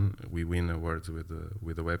win awards with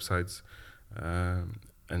the websites,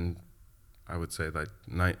 and I would say that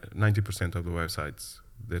 90% of the websites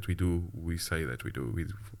that we say that we do.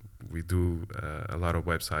 We do a lot of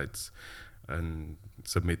websites and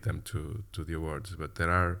submit them to the awards, but there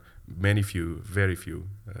are very few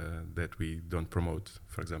that we don't promote.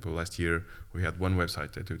 For example, last year we had one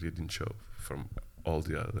website that we didn't show from all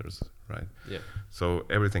the others, right? Yeah. So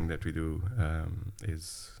everything that we do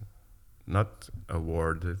is not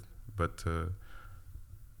awarded, but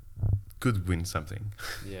could win something.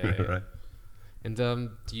 Yeah. Right. And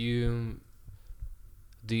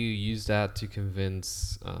do you use that to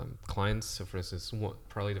convince clients? So, for instance,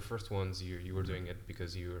 probably the first ones you were doing it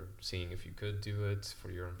because you were seeing if you could do it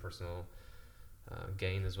for your own personal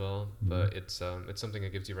gain as well. Mm-hmm. But it's something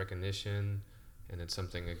that gives you recognition, and it's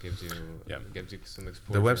something that gives you some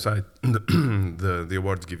exposure. The website, the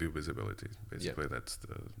awards give you visibility. Basically, that's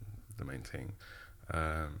the main thing.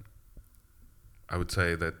 I would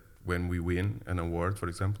say that when we win an award, for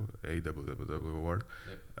example, a WWW award,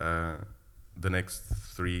 the next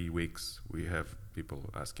 3 weeks we have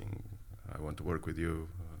people asking, I want to work with you,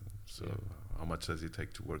 how much does it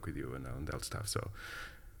take to work with you, and that stuff. So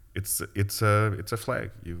it's a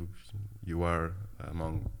flag. You are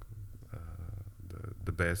among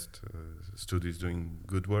the best studios doing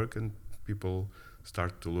good work, and people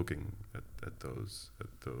start to looking at those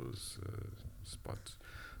spots.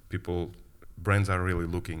 Brands are really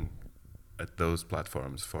looking at those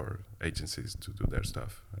platforms for agencies to do their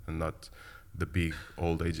stuff, and not the big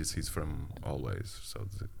old agencies from always. So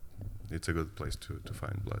it's a good place to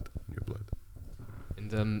find new blood.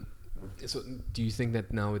 And so do you think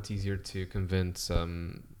that now it's easier to convince,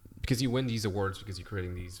 because you win these awards because you're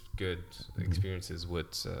creating these good experiences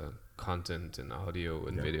with content and audio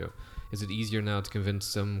and video, is it easier now to convince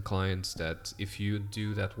some clients that if you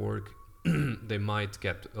do that work, they might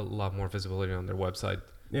get a lot more visibility on their website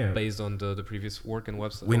based on the previous work and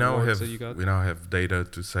website. We now awards that you got. have data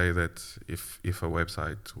to say that if a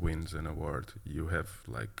website wins an award, you have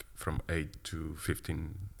like from 8 to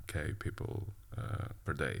 15k people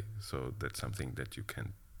per day. So that's something that you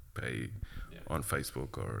can pay on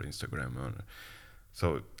Facebook or Instagram.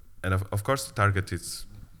 So, and of course the target is,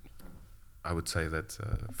 I would say that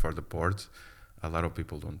for the port, a lot of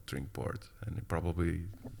people don't drink port, and they probably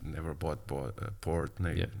never bought port,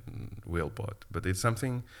 will bought. But it's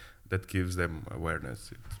something that gives them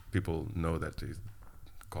awareness. People know that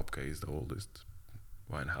Kopke is the oldest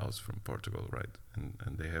wine house from Portugal, right?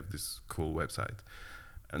 And they have this cool website.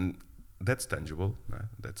 And that's tangible.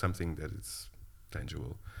 That's something that is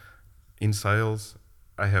tangible. In sales,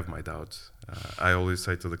 I have my doubts. I always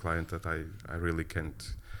say to the client that I really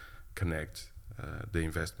can't connect the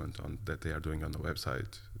investment that they are doing on the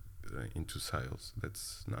website into sales.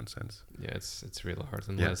 That's nonsense. Yeah, it's really hard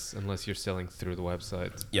unless you're selling through the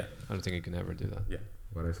website. Yeah, I don't think you can ever do that. Yeah,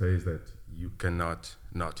 what I say is that you cannot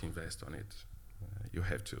not invest on it. You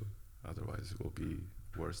have to, otherwise it will be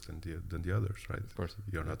worse than the others, right? Of course,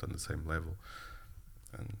 you're not on the same level,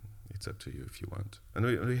 and it's up to you if you want. And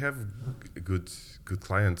we have good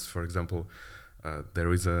clients. For example,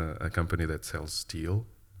 there is a company that sells steel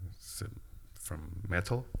from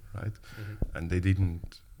metal, right? Mm-hmm. And they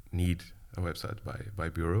didn't need a website by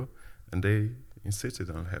Bureau, and they insisted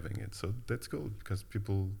on having it. So that's good because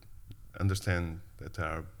people understand that there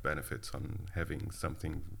are benefits on having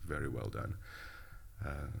something very well done.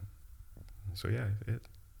 So yeah,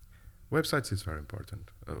 websites is very important.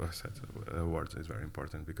 Awards is very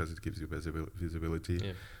important because it gives you visibility.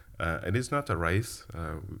 Yeah. And it's not a race.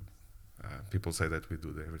 People say that we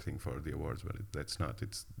do everything for the awards, but that's not.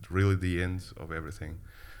 It's really the end of everything.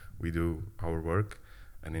 We do our work,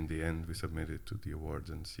 and in the end, we submit it to the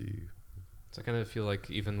awards and see. So I kind of feel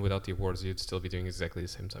like even without the awards, you'd still be doing exactly the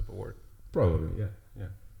same type of work. Probably,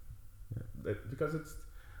 yeah. Because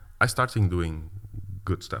I started doing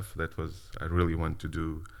good stuff. I really want to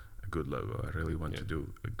do a good logo. I really want to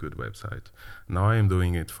do a good website. Now I am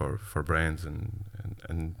doing it for brands,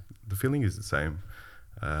 and the feeling is the same.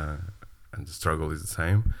 And the struggle is the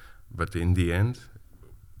same, but in the end,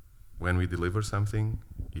 when we deliver something,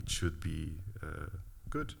 it should be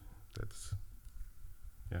good. That's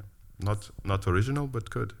not original, but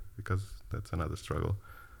good, because that's another struggle.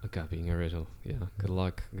 Okay, being original, Good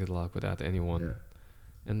luck with that, anyone. Yeah.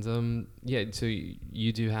 And so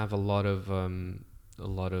you do have a lot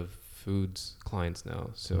of foods clients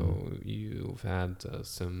now. So you've had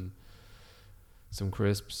some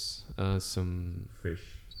crisps, some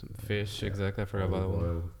fish, exactly. I forgot about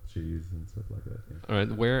oil, cheese, and stuff like that. Yeah. All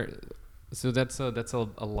right, so that's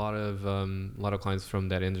a lot of clients from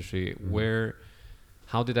that industry. Mm-hmm.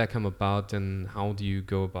 How did that come about, and how do you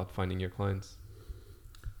go about finding your clients?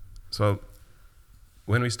 So,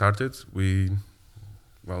 when we started,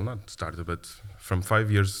 not started, but from 5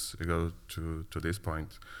 years ago to this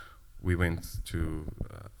point, we went to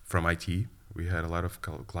from IT. We had a lot of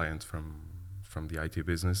clients from the IT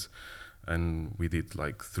business. And we did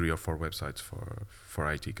like 3 or 4 websites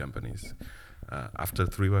for IT companies. After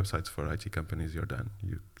 3 websites for IT companies, you're done.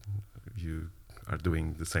 You are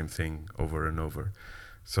doing the same thing over and over.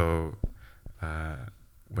 So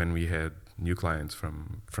when we had new clients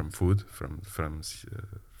from food,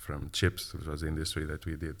 from chips, which was the industry that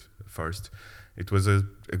we did first, it was a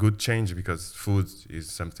good change because food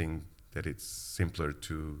is something that it's simpler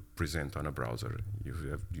to present on a browser. You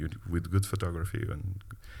with good photography and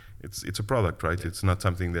it's a product, right? Yeah. It's not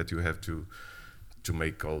something that you have to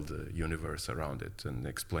make all the universe around it and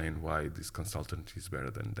explain why this consultant is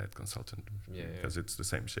better than that consultant. Because it's the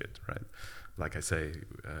same shit, right? Like I say,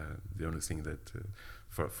 the only thing that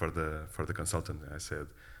for the consultant, I said,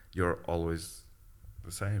 you're always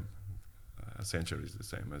the same. Accenture is the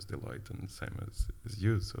same as Deloitte and the same as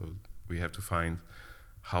you. So we have to find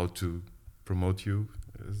how to promote you,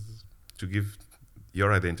 to give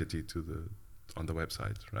your identity on the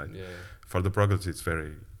website, right? Yeah. For the products,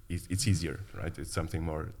 it's easier, right? It's something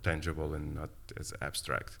more tangible and not as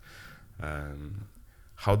abstract.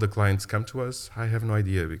 How the clients come to us, I have no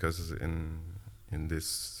idea, because in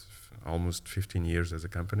this almost 15 years as a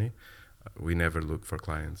company, we never look for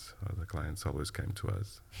clients. The clients always came to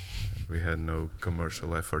us. We had no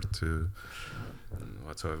commercial effort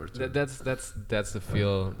whatsoever. That's the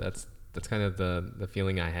feel. That's kind of the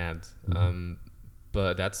feeling I had. Mm-hmm.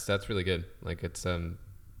 But that's really good. Like it's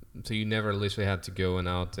so you never literally had to go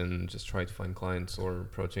out and just try to find clients or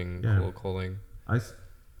approaching cold calling.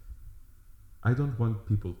 I don't want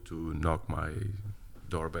people to knock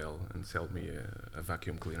doorbell and sell me a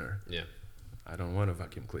vacuum cleaner. Yeah. I don't want a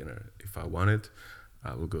vacuum cleaner. If I want it,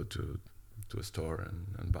 I will go to a store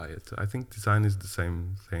and buy it. I think design is the same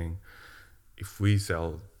thing. If we sell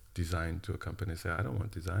design to a company, say, I don't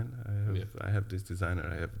want design. I have this designer,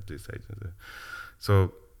 I have this agent. So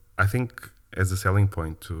I think as a selling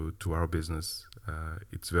point to our business,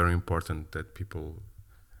 it's very important that people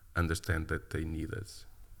understand that they need us,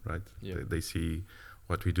 right? Yeah. They see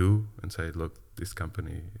what we do and say, look, this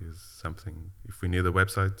company is something. If we need a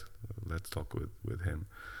website, let's talk with him.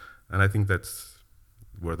 And I think that's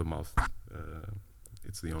word of mouth.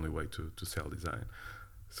 It's the only way to sell design.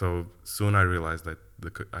 So soon I realized that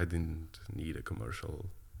I didn't need a commercial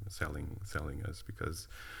selling us, because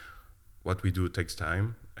what we do takes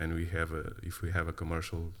time, and if we have a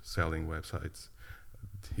commercial selling websites,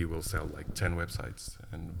 he will sell like 10 websites,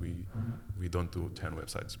 and we don't do 10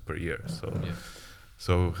 websites per year.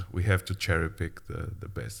 So we have to cherry pick the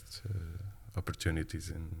best opportunities,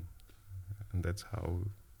 and that's how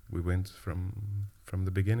we went from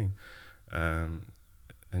the beginning.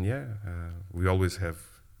 We always have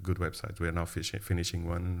good websites. We are now finishing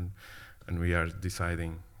one, and we are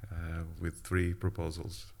deciding with 3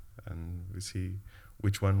 proposals, and we see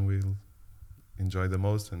which one we'll enjoy the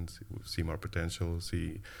most and see more potential.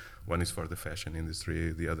 One is for the fashion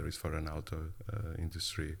industry, the other is for an auto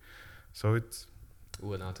industry. So it's...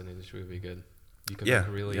 an auto industry would be good. You can Yeah, make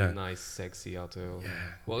a really yeah. nice, sexy auto. Yeah,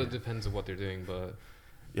 Well, yeah. it depends on what they're doing, but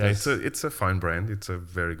Yeah, Yes. it's a fine brand. It's a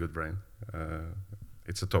very good brand.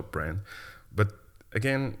 It's a top brand. But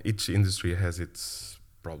again, each industry has its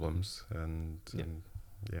problems, and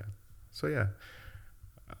Yeah. So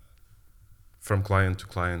from client to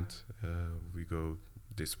client, we go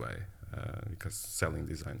this way because selling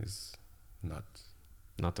design is not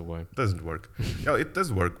the way. doesn't work. It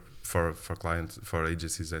does work for clients, for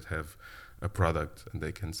agencies that have a product and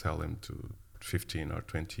they can sell them to 15 or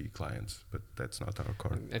 20 clients, but that's not our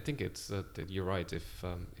core. I think it's that you're right.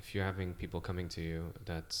 If you're having people coming to you,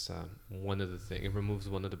 that's one of the things. It removes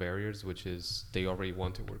one of the barriers, which is they already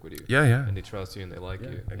want to work with you. Yeah. And they trust you and they like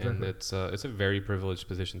you. Exactly. And it's a very privileged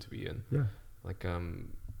position to be in. Yeah. Like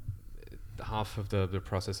half of the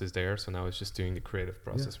process is there, so now it's just doing the creative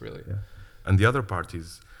process really. Yeah. And the other part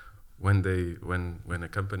is when a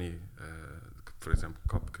company, for example,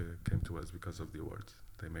 COP came to us because of the awards.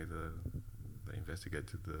 They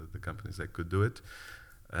investigated the companies that could do it,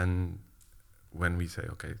 and when we say,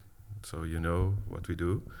 okay, so you know what we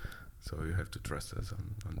do, so you have to trust us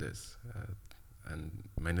on this, and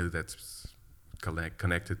mainly that's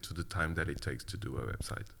connected to the time that it takes to do a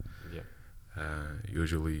website. Yeah.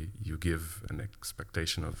 Usually you give an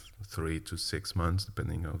expectation of 3 to 6 months,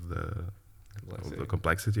 depending on the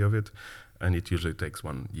complexity of it, and it usually takes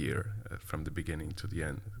 1 year from the beginning to the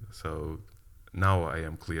end. So now I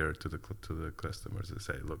am clear to the customers to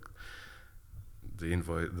say, look, the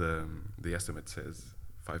invoice, the estimate says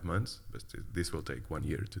 5 months, but this will take 1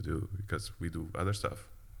 year to do because we do other stuff,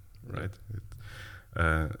 right?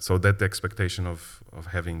 So that expectation of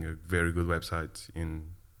having a very good website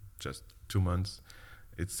in just 2 months,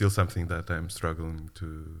 it's still something that I'm struggling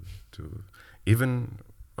to even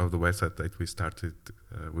of the website that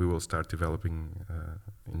we will start developing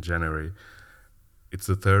in January. It's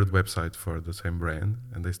the 3rd website for the same brand,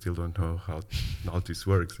 and they still don't know how this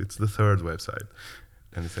works. It's the 3rd website,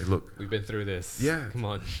 and they say, "Look, we've been through this. Yeah, come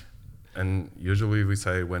on." And usually we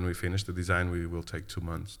say when we finish the design, we will take 2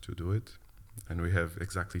 months to do it, and we have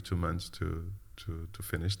exactly 2 months to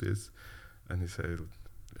finish this. And they say,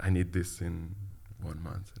 "I need this in 1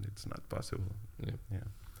 month," and it's not possible. Yeah.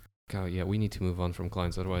 God, yeah, we need to move on from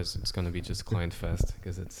clients, otherwise it's going to be just client fest,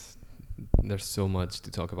 because there's so much to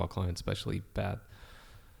talk about clients, especially bad.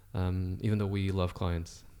 Even though we love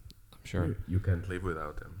clients, I'm sure. You can't live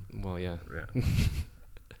without them. Well, yeah. Yeah.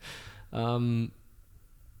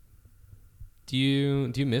 Do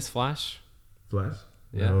you miss Flash? Flash?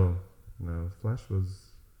 Yeah. No. Flash was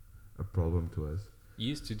a problem to us. You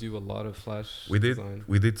used to do a lot of Flash We did. design.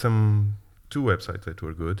 We did 2 websites that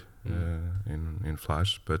were good in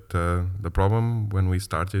Flash, but the problem when we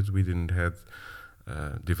started, we didn't have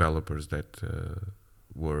developers that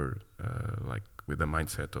were like with the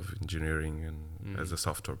mindset of engineering and as a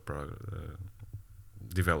software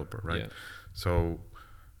developer, right? Yeah. So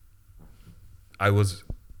I was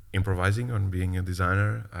improvising on being a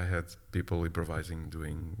designer. I had people improvising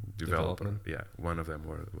doing development. Yeah, one of them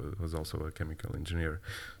was also a chemical engineer.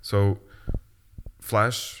 So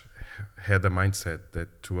Flash had a mindset that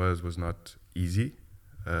to us was not easy.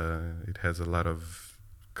 It has a lot of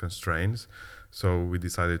constraints. So we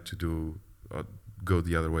decided to go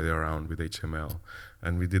the other way around with HTML,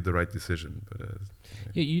 and we did the right decision. But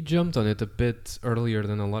Yeah, you jumped on it a bit earlier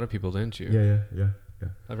than a lot of people, didn't you? yeah.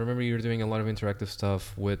 I remember you were doing a lot of interactive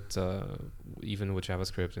stuff with even with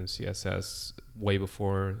JavaScript and CSS way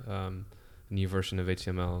before new version of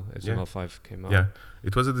HTML5 came out. Yeah,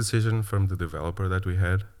 it was a decision from the developer that we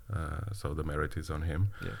had, so the merit is on him.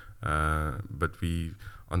 Yeah. But we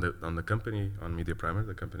on the company, on Media Primer,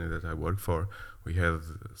 the company that I work for, we have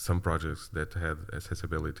some projects that had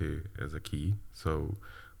accessibility as a key. So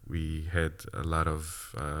we had a lot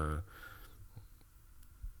of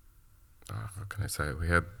how can I say?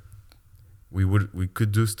 We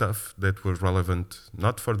could do stuff that was relevant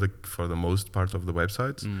not for the most part of the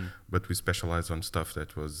websites, but we specialized on stuff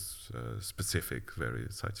that was specific, very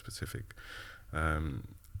site specific.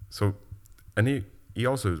 So, and he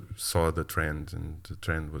also saw the trend, and the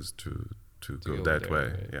trend was to go that way.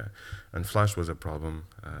 Right. Yeah, and Flash was a problem.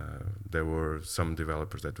 There were some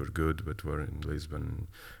developers that were good, but were in Lisbon.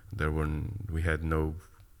 We had no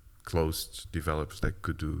closed developers that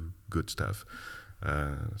could do good stuff.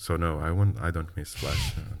 So no, I don't miss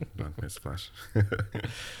Flash. Don't miss Flash.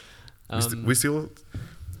 We still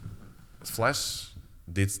Flash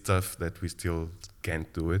did stuff that we still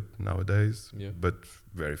can't do it nowadays. Yeah. But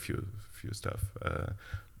very few stuff.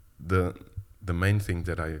 The main thing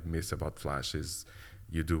that I miss about Flash is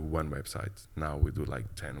you do one website. Now we do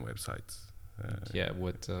like 10 websites.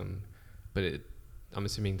 But I'm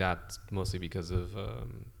assuming that mostly because of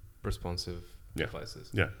responsive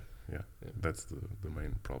devices. Yeah, that's the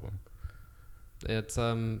main problem. It's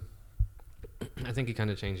I think it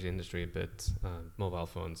kind of changed the industry a bit. Mobile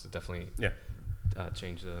phones definitely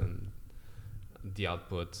changed the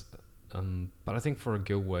output, but I think for a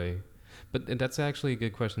good way. But that's actually a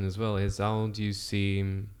good question as well. Is how do you see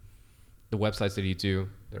the websites that you do?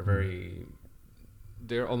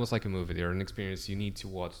 They're almost like a movie. They're an experience. You need to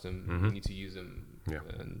watch them. Mm-hmm. You need to use them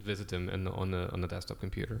and visit them and on a desktop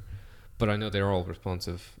computer. But I know they're all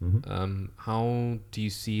responsive. Mm-hmm. How do you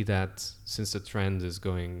see that, since the trend is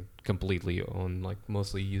going completely on like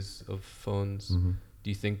mostly use of phones? Mm-hmm. Do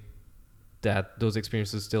you think that those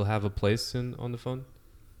experiences still have a place on the phone?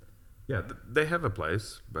 Yeah, they have a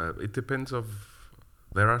place, but it depends of.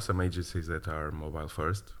 There are some agencies that are mobile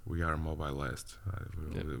first. We are mobile last.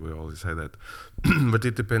 We always say that, but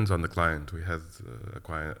it depends on the client. We had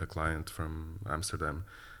a client from Amsterdam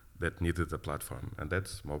that needed a platform, and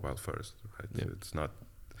that's mobile first, right? Yeah. It's not,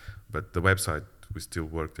 but the website we still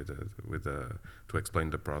worked it with to explain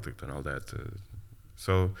the product and all that.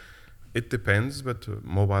 So it depends, but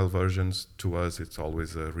mobile versions to us it's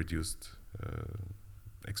always a reduced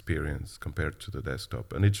experience compared to the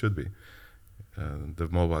desktop, and it should be. The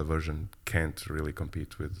mobile version can't really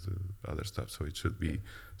compete with other stuff, so it should be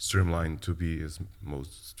streamlined to be as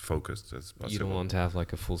most focused as possible. You don't want to have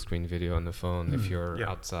like a full screen video on the phone if you're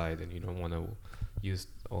outside and you don't want to use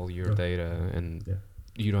all your data, and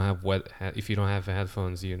you don't have if you don't have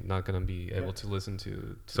headphones, you're not going to be able to listen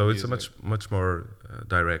to so music. It's a much more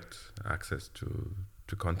direct access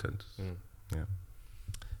to content.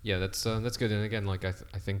 Yeah, that's good. And again, like I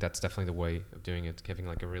think that's definitely the way of doing it, giving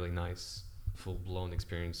like a really nice full-blown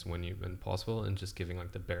experience when possible, and just giving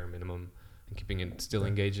like the bare minimum and keeping it still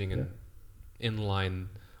engaging and in line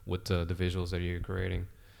with the visuals that you're creating.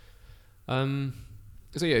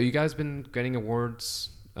 So yeah, you guys been getting awards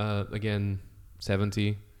again.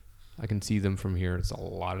 70, I can see them from here. It's a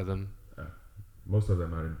lot of them. Most of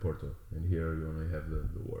them are in Porto, and here you only have the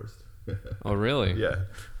worst. Oh really? Yeah.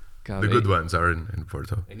 God, the good ones are in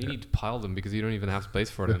Porto. And you need to pile them because you don't even have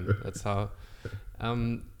space for them. That's how.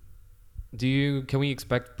 Can we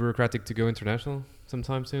expect Bureaucratic to go international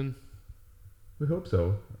sometime soon? We hope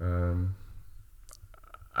so.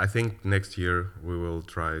 I think next year we will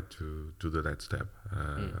try to do that step.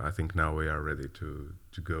 I think now we are ready to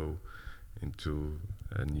go into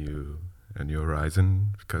a new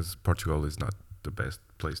horizon, because Portugal is not the best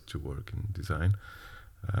place to work in design.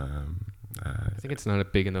 I think it's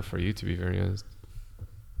not big enough for you, to be very honest.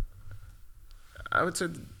 I would say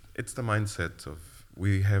it's the mindset of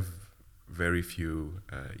we have very few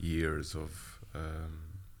years of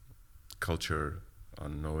culture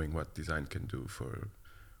on knowing what design can do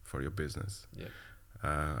for your business. Yeah.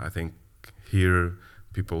 I think here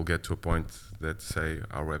people get to a point that say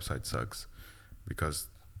our website sucks because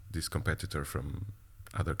this competitor from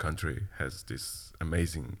other country has this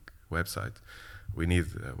amazing website. We need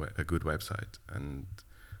a good website, and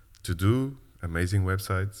to do amazing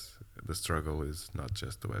websites, the struggle is not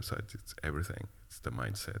just the website, it's everything. It's the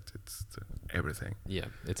mindset, it's everything. Yeah,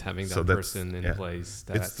 it's having that person in place.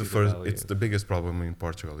 That it's the biggest problem in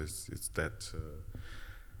Portugal is that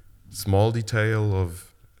small detail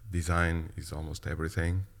of design is almost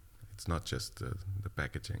everything. It's not just the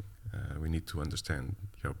packaging. We need to understand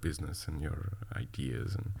your business and your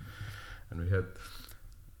ideas, and we had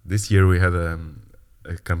this year we had a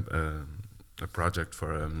project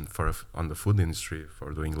on the food industry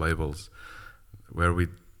for doing labels, where we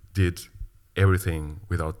did everything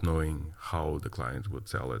without knowing how the client would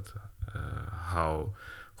sell it,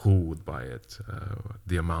 who would buy it,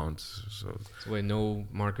 the amount. So no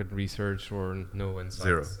market research or no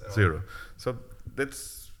insights. Zero. So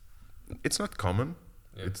it's not common.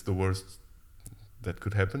 Yeah. It's the worst that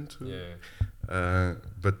could happen to. Yeah.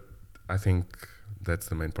 But I think that's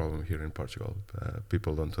the main problem here in Portugal.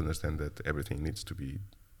 People don't understand that everything needs to be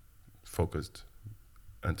focused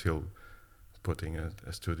until putting a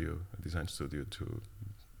design studio to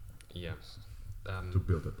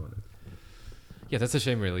build upon it. Yeah, that's a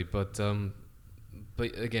shame, really. But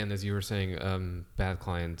again, as you were saying, bad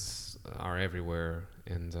clients are everywhere,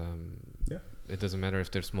 and it doesn't matter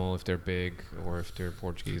if they're small, if they're big, or if they're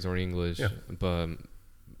Portuguese or English. Yeah.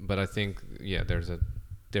 But I think there's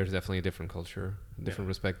definitely a different culture, different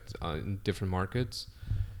respect in different markets,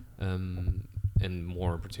 and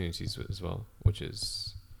more opportunities as well, which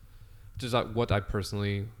is just what I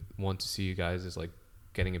personally want to see you guys is like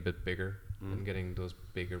getting a bit bigger and getting those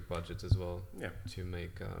bigger budgets as well. Yeah. To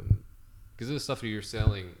make because the stuff that you're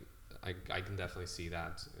selling, I can definitely see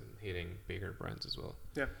that in hitting bigger brands as well.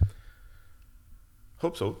 Yeah.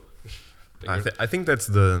 Hope so. I think that's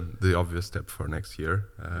the obvious step for next year.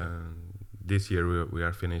 This year we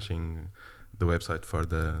are finishing the website for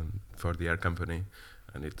the air company,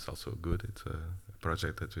 and it's also good. It's a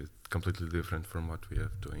project that is completely different from what we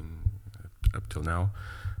have doing up till now,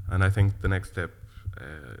 and I think the next step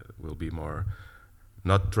will be more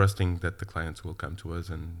not trusting that the clients will come to us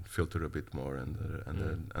and filter a bit more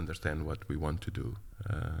and understand what we want to do,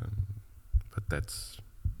 but that's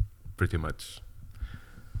pretty much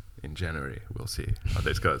in January. We'll see how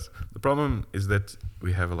this goes. The problem is that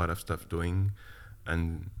we have a lot of stuff doing,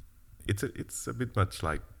 and it's a bit much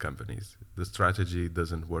like companies. The strategy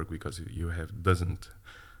doesn't work because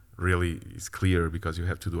is clear because you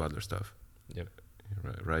have to do other stuff. Yep.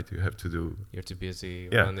 Right. You're too busy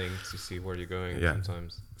running to see where you're going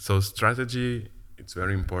sometimes. So strategy, it's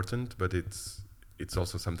very important, but it's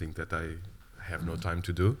also something that I have no time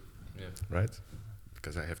to do. Yeah. Right.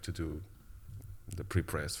 Because I have to do the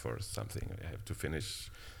pre-press for something. I have to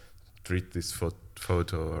treat this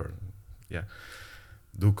photo or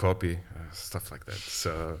do copy, stuff like that.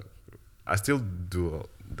 So I still do all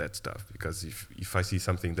that stuff because if I see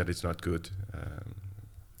something that is not good,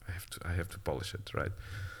 I have to polish it, right?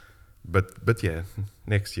 But yeah,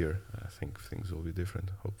 next year I think things will be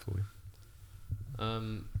different, hopefully.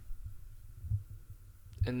 And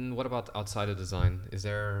what about outside of design? Is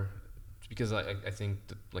there, because I think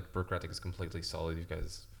that like Bureaucratic is completely solid. You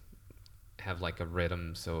guys have like a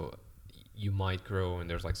rhythm, so you might grow and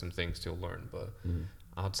there's like some things to learn. But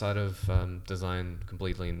outside of design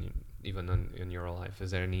completely, even in your life,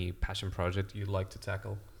 is there any passion project you'd like to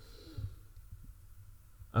tackle?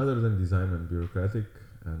 Other than design and Bureaucratic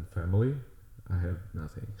and family, I have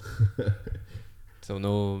nothing. So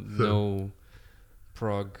no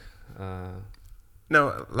prog.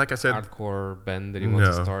 No, like I said, hardcore band that you want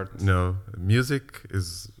to start? No, music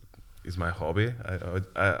is my hobby.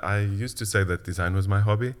 I used to say that design was my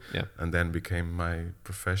hobby, and then became my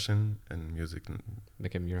profession, and music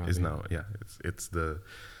became your hobby. Is now, it's the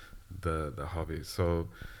hobby. So,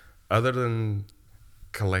 other than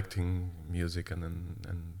collecting music and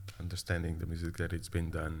understanding the music that it's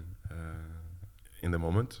been done in the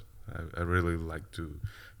moment, I really like to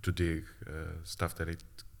dig stuff that it's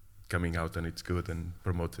coming out and it's good and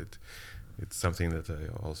promote it. It's something that I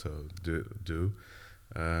also do.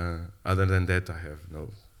 Other than that, I have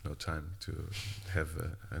no time to have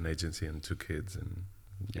an agency and 2 kids and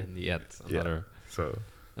yet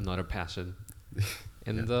another passion.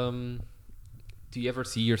 And do you ever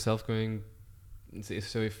see yourself going?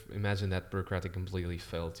 So if imagine that Bureaucratic completely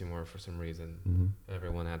failed tomorrow for some reason,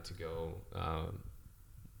 everyone had to go.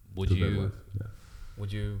 Would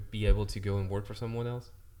you be able to go and work for someone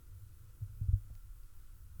else?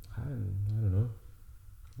 I don't know.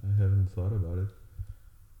 I haven't thought about it.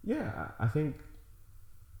 Yeah, I think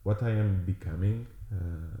what I am becoming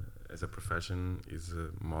as a profession is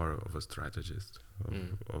more of a strategist.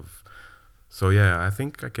 So yeah, I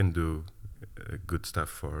think I can do good stuff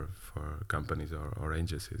for companies or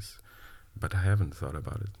agencies, but I haven't thought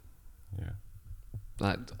about it. Yeah.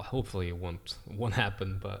 Hopefully it won't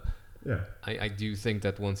happen, but I do think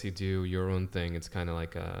that once you do your own thing, it's kind of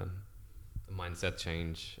like a a mindset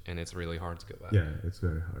change, and it's really hard to go back. Yeah, it's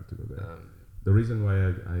very hard to go back. Um, The reason why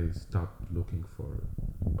I stopped looking for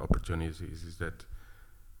opportunities is that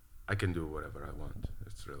I can do whatever I want.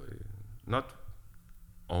 It's really not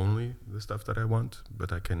only the stuff that I want,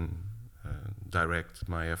 but I can direct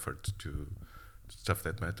my effort to stuff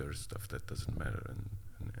that matters, stuff that doesn't matter,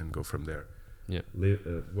 and go from there. yeah.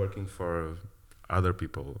 Working for other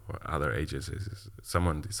people or other agencies,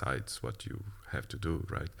 someone decides what you have to do,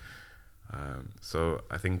 right? So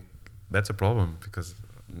I think that's a problem, because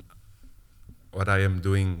what I am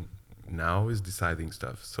doing now is deciding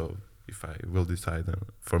stuff. So if I will decide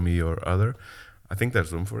for me or other, I think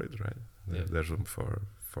there's room for it, right? Yeah. There's room for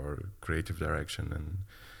creative direction, and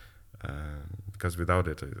because without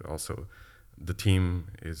it, also the team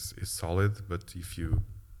is solid. But if you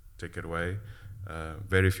take it away,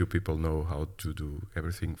 very few people know how to do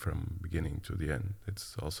everything from beginning to the end.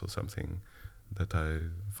 It's also something that I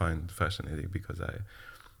find fascinating, because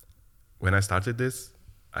when I started this,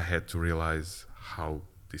 I had to realize how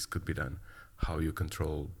this could be done, how you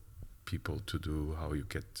control people to do, how you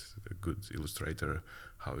get a good illustrator,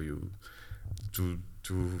 how you to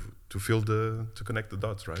connect the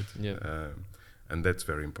dots, right? Yeah. And that's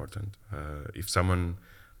very important. If someone,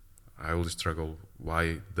 I always struggle,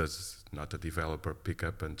 why does not a developer pick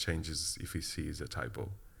up and changes if he sees a typo?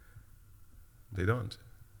 They don't,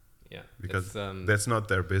 Yeah. because it's, that's not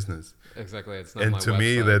their business. exactly. It's not And my to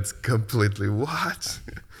me, website. that's completely what?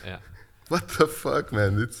 Yeah. What the fuck,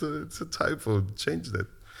 man? It's a typo. Change that,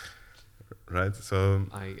 right? So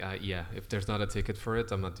Yeah. If there's not a ticket for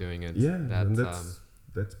it, I'm not doing it. Yeah, That, and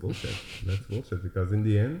that's bullshit. That's bullshit, because in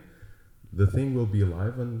the end, the thing will be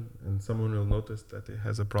live, and someone will notice that it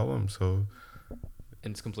has a problem. So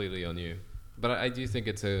and it's completely on you. But I do think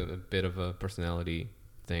it's a bit of a personality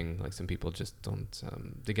thing. Like, some people just don't.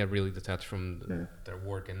 They get really detached from their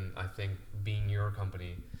work, and I think being your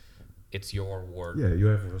company, it's your work. yeah, you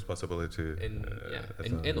have responsibility And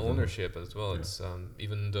ownership as well. Yeah. It's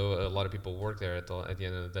even though a lot of people work there, at the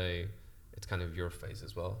end of the day, it's kind of your face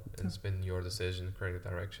as well. And it's been your decision, creative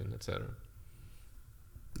direction, etc.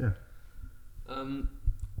 Yeah.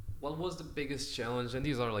 What was the biggest challenge? And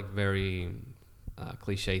these are like very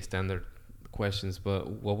cliche standard questions, but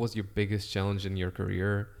what was your biggest challenge in your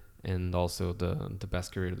career, and also the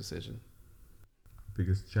best career decision?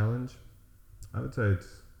 Biggest challenge, I would say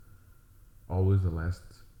it's always the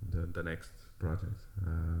next project.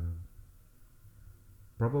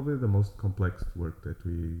 Probably the most complex work that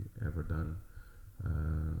we ever done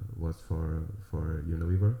was for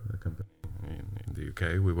Unilever, a company in the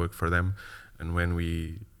UK, we worked for them, and when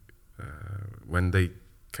they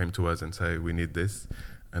came to us and say we need this,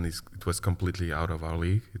 and it was completely out of our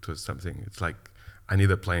league. It was something. It's like, I need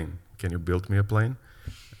a plane. Can you build me a plane?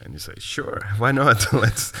 And you say, sure, why not?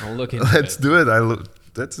 I'll look into let's it. do it.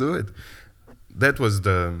 Let's do it. That was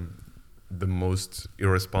the most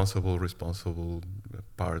responsible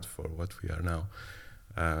part for what we are now.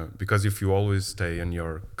 Because if you always stay in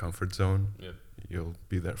your comfort zone, Yeah. you'll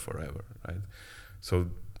be there forever, right?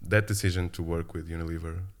 So that decision to work with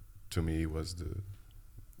Unilever, to me, was the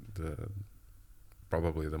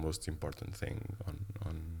probably the most important thing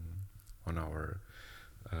on our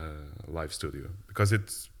live studio, because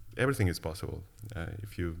everything is possible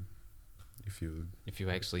if you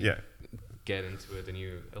actually get into it and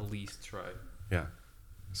you at least try. Yeah.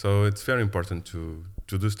 So it's very important to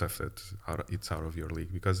do stuff that it's out of your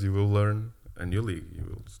league, because you will learn a new league. You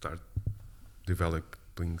will start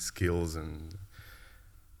developing skills and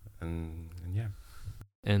yeah.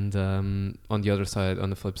 And on the other side,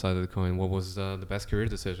 on the flip side of the coin, what was the best career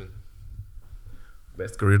decision?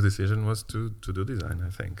 Best career decision was to do design,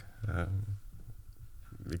 I think,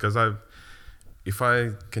 because if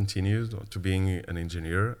I continued to being an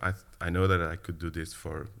engineer, I know that I could do this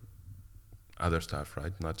for other stuff,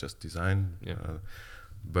 right? Not just design. Yeah.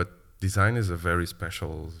 But design is a very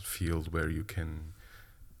special field where you can,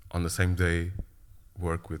 on the same day,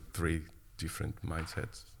 work with 3 different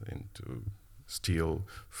mindsets into steel,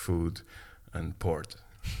 food, and port,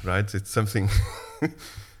 right? It's something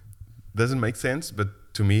doesn't make sense,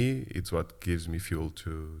 but to me, it's what gives me fuel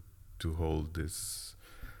to hold this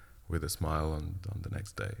with a smile on the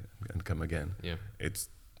next day and come again. Yeah. It's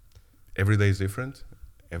every day is different,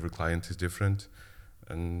 every client is different,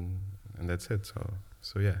 and that's it.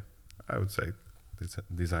 So yeah, I would say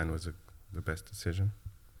design was the best decision.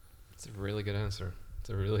 It's a really good answer. It's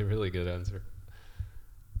a really, really good answer.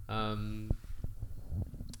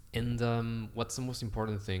 And what's the most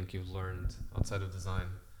important thing you've learned outside of design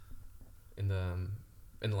in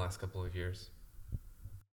the last couple of years?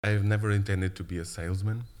 I've never intended to be a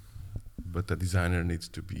salesman, but a designer needs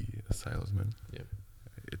to be a salesman. Yeah.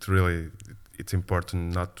 It's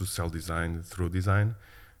important not to sell design through design.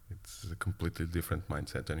 It's a completely different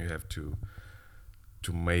mindset, and you have to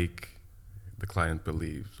make the client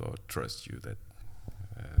believe or trust you that.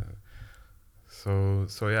 So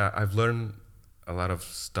yeah, I've learned a lot of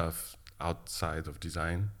stuff outside of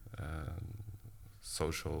design,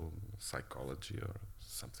 social psychology or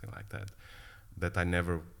something like that I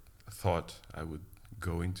never thought I would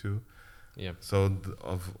go into. Yeah. So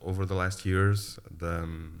over the last years,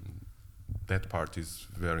 that part is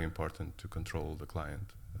very important to control the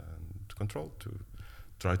client, to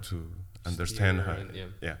try to understand Steer her. and- yeah.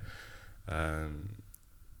 Yeah.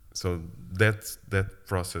 So that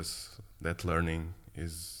process, that learning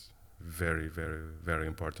is very, very, very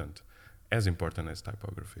important. As important as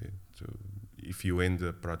typography. If you end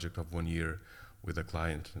a project of 1 year with a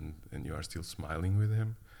client and you are still smiling with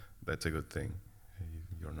him, that's a good thing.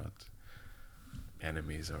 You're not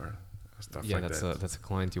enemies or stuff Yeah, like that. that's a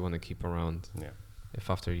client you want to keep around. Yeah. If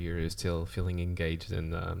after a year you're still feeling engaged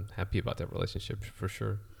and happy about that relationship, for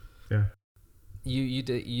sure. Yeah.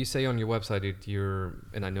 You say on your website that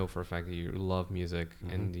and I know for a fact that you love music,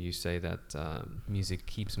 Mhm. and you say that music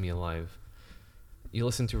keeps me alive. You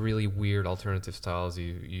listen to really weird alternative styles.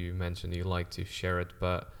 You mentioned you like to share it,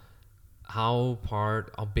 but how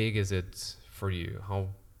big is it for you?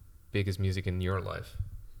 How big is music in your life?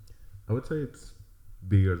 I would say it's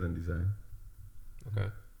bigger than design. Okay.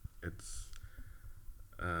 It's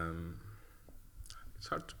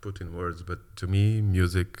hard to put in words, but to me,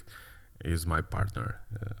 music is my partner.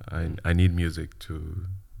 I need music to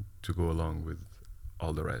go along with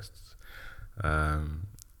all the rest, and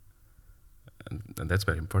that's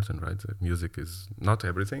very important, right? Music is not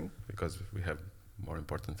everything, because we have more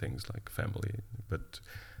important things like family, but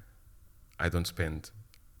I don't spend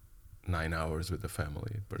 9 hours with the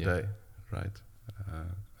family per day, right?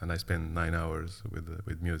 And I spend 9 hours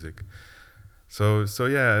with music. So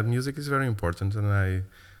yeah, music is very important, and I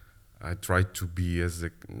try to be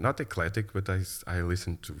not eclectic, but I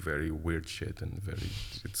listen to very weird shit, and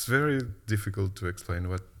it's very difficult to explain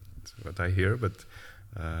what I hear, but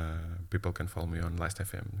people can follow me on Last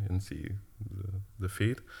FM and see the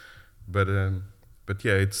feed. But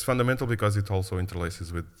yeah, it's fundamental because it also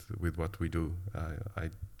interlaces with what we do. I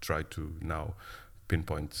try to now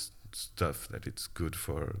pinpoint stuff that it's good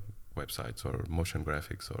for websites or motion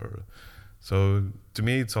graphics, so to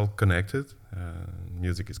me it's all connected.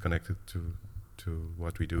 Music is connected to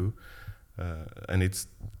what we do, and it's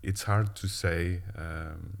hard to say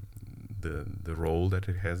the role that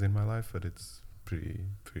it has in my life, but it's pretty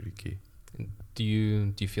key. Do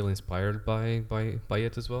you feel inspired by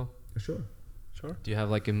it as well? Sure. Do you have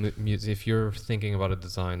like if you're thinking about a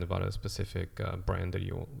design, about a specific brand that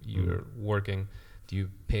you're working, do you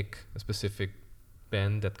pick a specific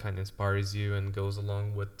band that kind of inspires you and goes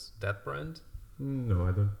along with that brand? No,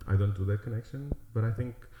 I don't do that connection, but I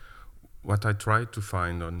think what I try to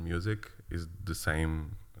find on music is the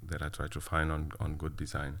same that I try to find on good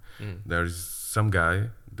design. There is some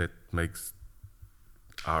guy that makes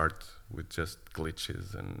art with just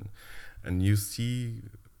glitches, and you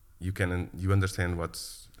understand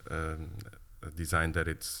what's a design that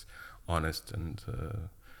it's honest, and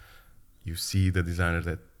you see the designer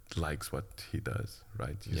that likes what he does,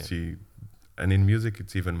 right? You see, and in music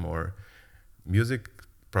it's even more. Music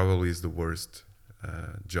probably is the worst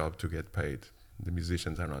job to get paid. The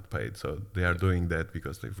musicians are not paid, so they are doing that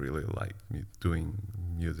because they really like doing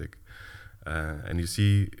music, and you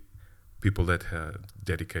see people that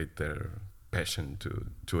dedicate their passion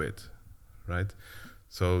to it, right?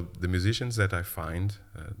 So the musicians that I find,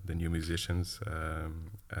 the new musicians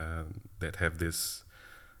that have this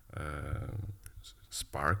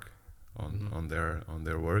spark on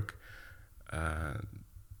their work,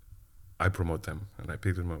 I promote them, and I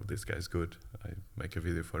pick them up. This guy's good. I make a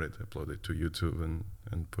video for it, upload it to YouTube,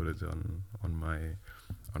 and put it on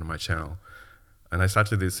my channel. And I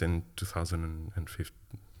started this in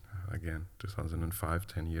 2005,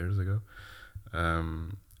 10 years ago,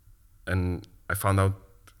 and I found out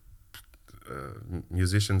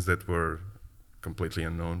musicians that were completely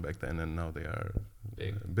unknown back then, and now they are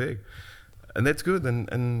big, and that's good.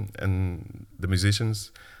 And the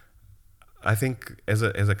musicians, I think, as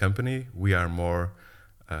a company, we are more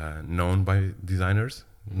known by designers,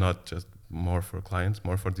 not just more for clients,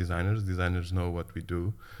 more for designers. Designers know what we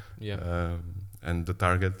do. Yeah. And the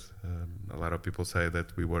target, a lot of people say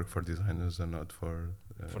that we work for designers and not for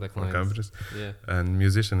the clients. companies. Yeah. And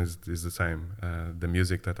musician is the same. The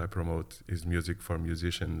music that I promote is music for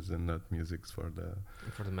musicians and not music for the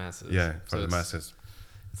masses. Yeah, for So the masses.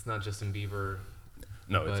 It's not Justin Bieber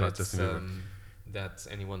No, it's but not Justin Bieber. That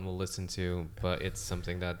anyone will listen to, but it's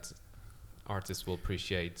something that artists will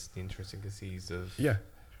appreciate, the intricacies of Yeah,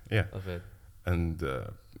 yeah. of it. And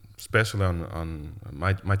especially on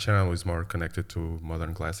my channel is more connected to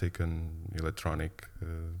modern classic and electronic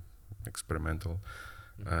experimental,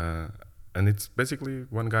 and it's basically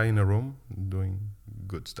one guy in a room doing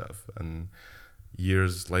good stuff, and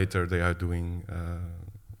years later they are doing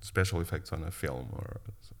special effects on a film or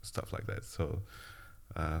stuff like that. So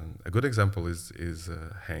a good example is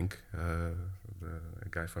Hank, the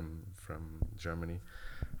guy from Germany,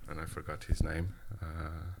 and I forgot his name.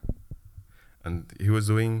 And he was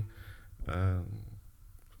doing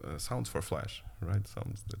sounds for Flash, right?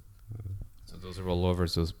 Sounds that. So those are all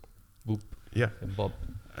overs, those boop Yeah. and bop.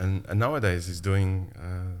 And nowadays he's doing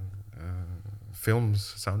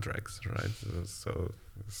films soundtracks, right?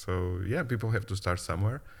 So yeah, people have to start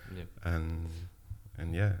somewhere, Yeah. and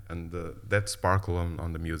yeah, and that sparkle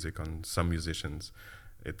on the music on some musicians,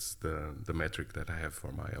 it's the metric that I have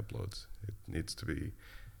for my uploads. It needs to be.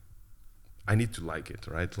 I need to like it,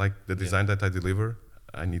 right? Like the design that I deliver,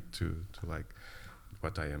 I need to like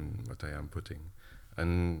what I am putting,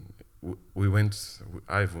 and I went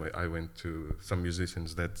to some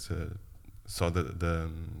musicians that saw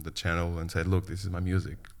the channel and said, "Look, this is my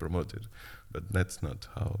music, promote it." But that's not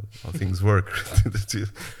how things work.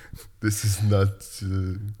 This is not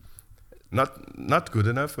good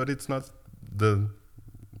enough, but it's not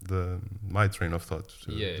my train of thought.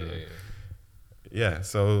 Yeah.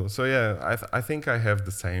 So yeah, I think I have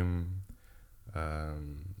the same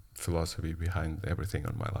philosophy behind everything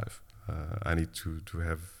on my life. I need to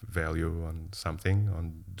have value on something,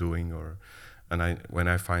 on doing, and when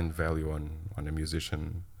I find value on a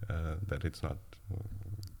musician that it's not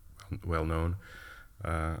well known,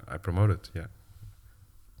 I promote it. Yeah.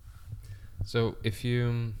 So if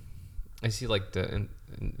you, I see like and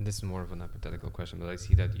this is more of an hypothetical question, but I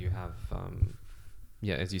see that you have,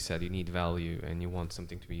 as you said, you need value and you want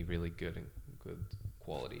something to be really good and good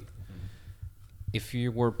quality. Mm-hmm. If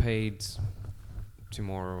you were paid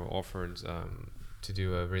tomorrow, offered to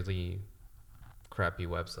do a really crappy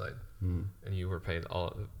website, and you were paid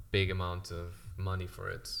a big amount of money for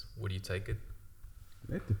it, would you take it?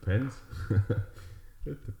 It depends.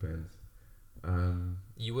 It depends.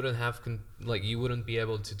 You wouldn't have you wouldn't be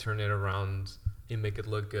able to turn it around and make it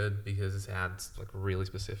look good because it had like really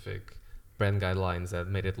specific brand guidelines that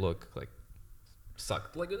made it look like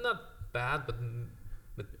sucked, like not bad but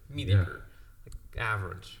mediocre, like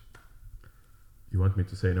average. You want me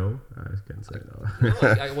to say no? I can say no. No,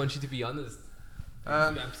 I want you to be honest. I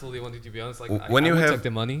absolutely want you to be honest. Like when you have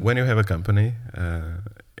the money, when you have a company,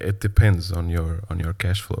 it depends on your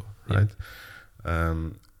cash flow, right?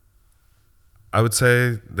 I would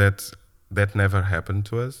say that never happened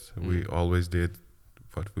to us. We always did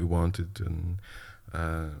what we wanted, and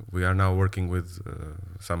we are now working with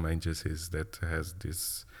some agencies that has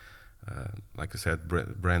this, like I said,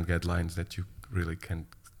 brand guidelines that you really can't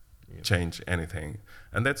change anything,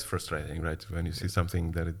 and that's frustrating, right? When you see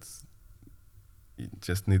something that it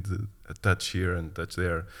just needs a touch here and touch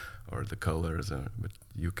there, or the colors, but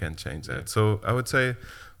you can't change that. So I would say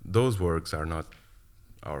those works are not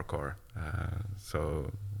our core.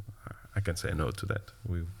 So I can say no to that.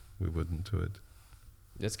 We wouldn't do it.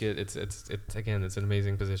 That's good. It's again, it's an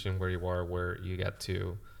amazing position where you are, where you get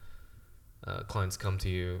to clients come to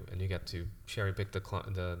you and you get to cherry pick the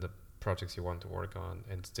projects you want to work on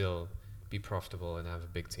and still be profitable and have a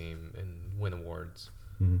big team and win awards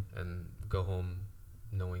and go home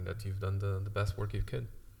knowing that you've done the best work you could.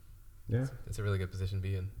 Yeah, it's a really good position to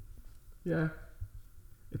be in. Yeah,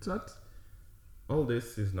 it's not. All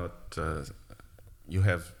this is not.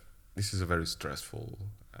 This is a very stressful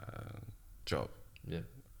job. Yeah,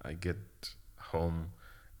 I get home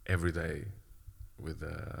every day with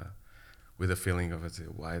a feeling of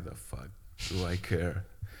why the fuck do I care?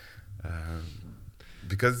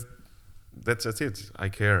 Because that's just it. I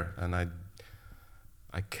care, and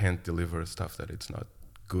I can't deliver stuff that it's not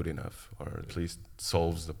good enough, or at least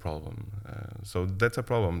solves the problem. So that's a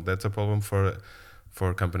problem. That's a problem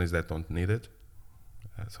for companies that don't need it.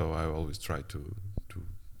 So I always try to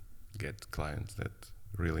get clients that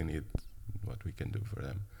really need what we can do for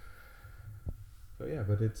them. So yeah,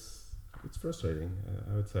 but it's frustrating,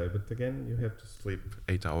 I would say. But again, you have to sleep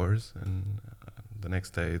 8 hours, and the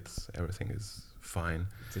next day everything is fine.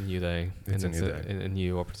 It's a new day. It's a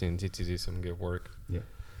new opportunity to do some good work. Yeah.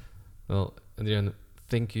 Well, Adrian,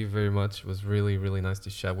 thank you very much. It was really, really nice to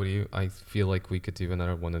chat with you. I feel like we could do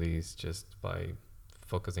another one of these just by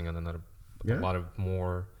focusing on a lot of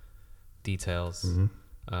more details,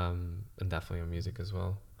 and definitely on music as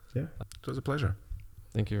well. Yeah, it was a pleasure.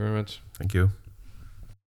 Thank you very much. Thank you.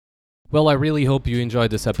 Well, I really hope you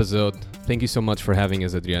enjoyed this episode. Thank you so much for having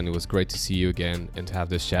us, Adrian. It was great to see you again and to have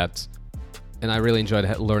this chat. And I really enjoyed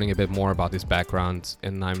learning a bit more about his background,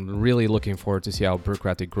 and I'm really looking forward to see how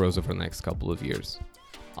Bureaucratic grows over the next couple of years.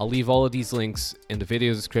 I'll leave all of these links in the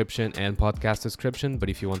video description and podcast description, but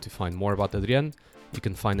if you want to find more about Adrian, you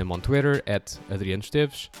can find him on Twitter at Adrian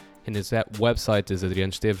Esteves, and his website is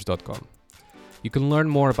adrianesteves.com. You can learn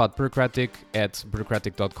more about Bureaucratic at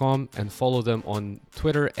bureaucratic.com and follow them on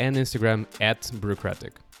Twitter and Instagram at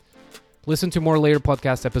Bureaucratic. Listen to more Layer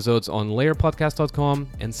Podcast episodes on layerpodcast.com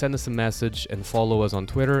and send us a message and follow us on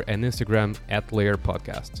Twitter and Instagram at Layer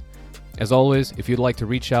Podcast. As always, if you'd like to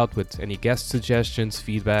reach out with any guest suggestions,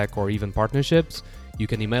 feedback, or even partnerships, you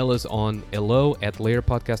can email us on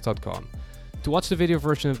hello@layerpodcast.com. To watch the video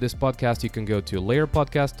version of this podcast, you can go to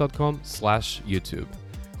layerpodcast.com/YouTube.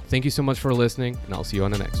 Thank you so much for listening, and I'll see you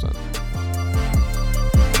on the next one.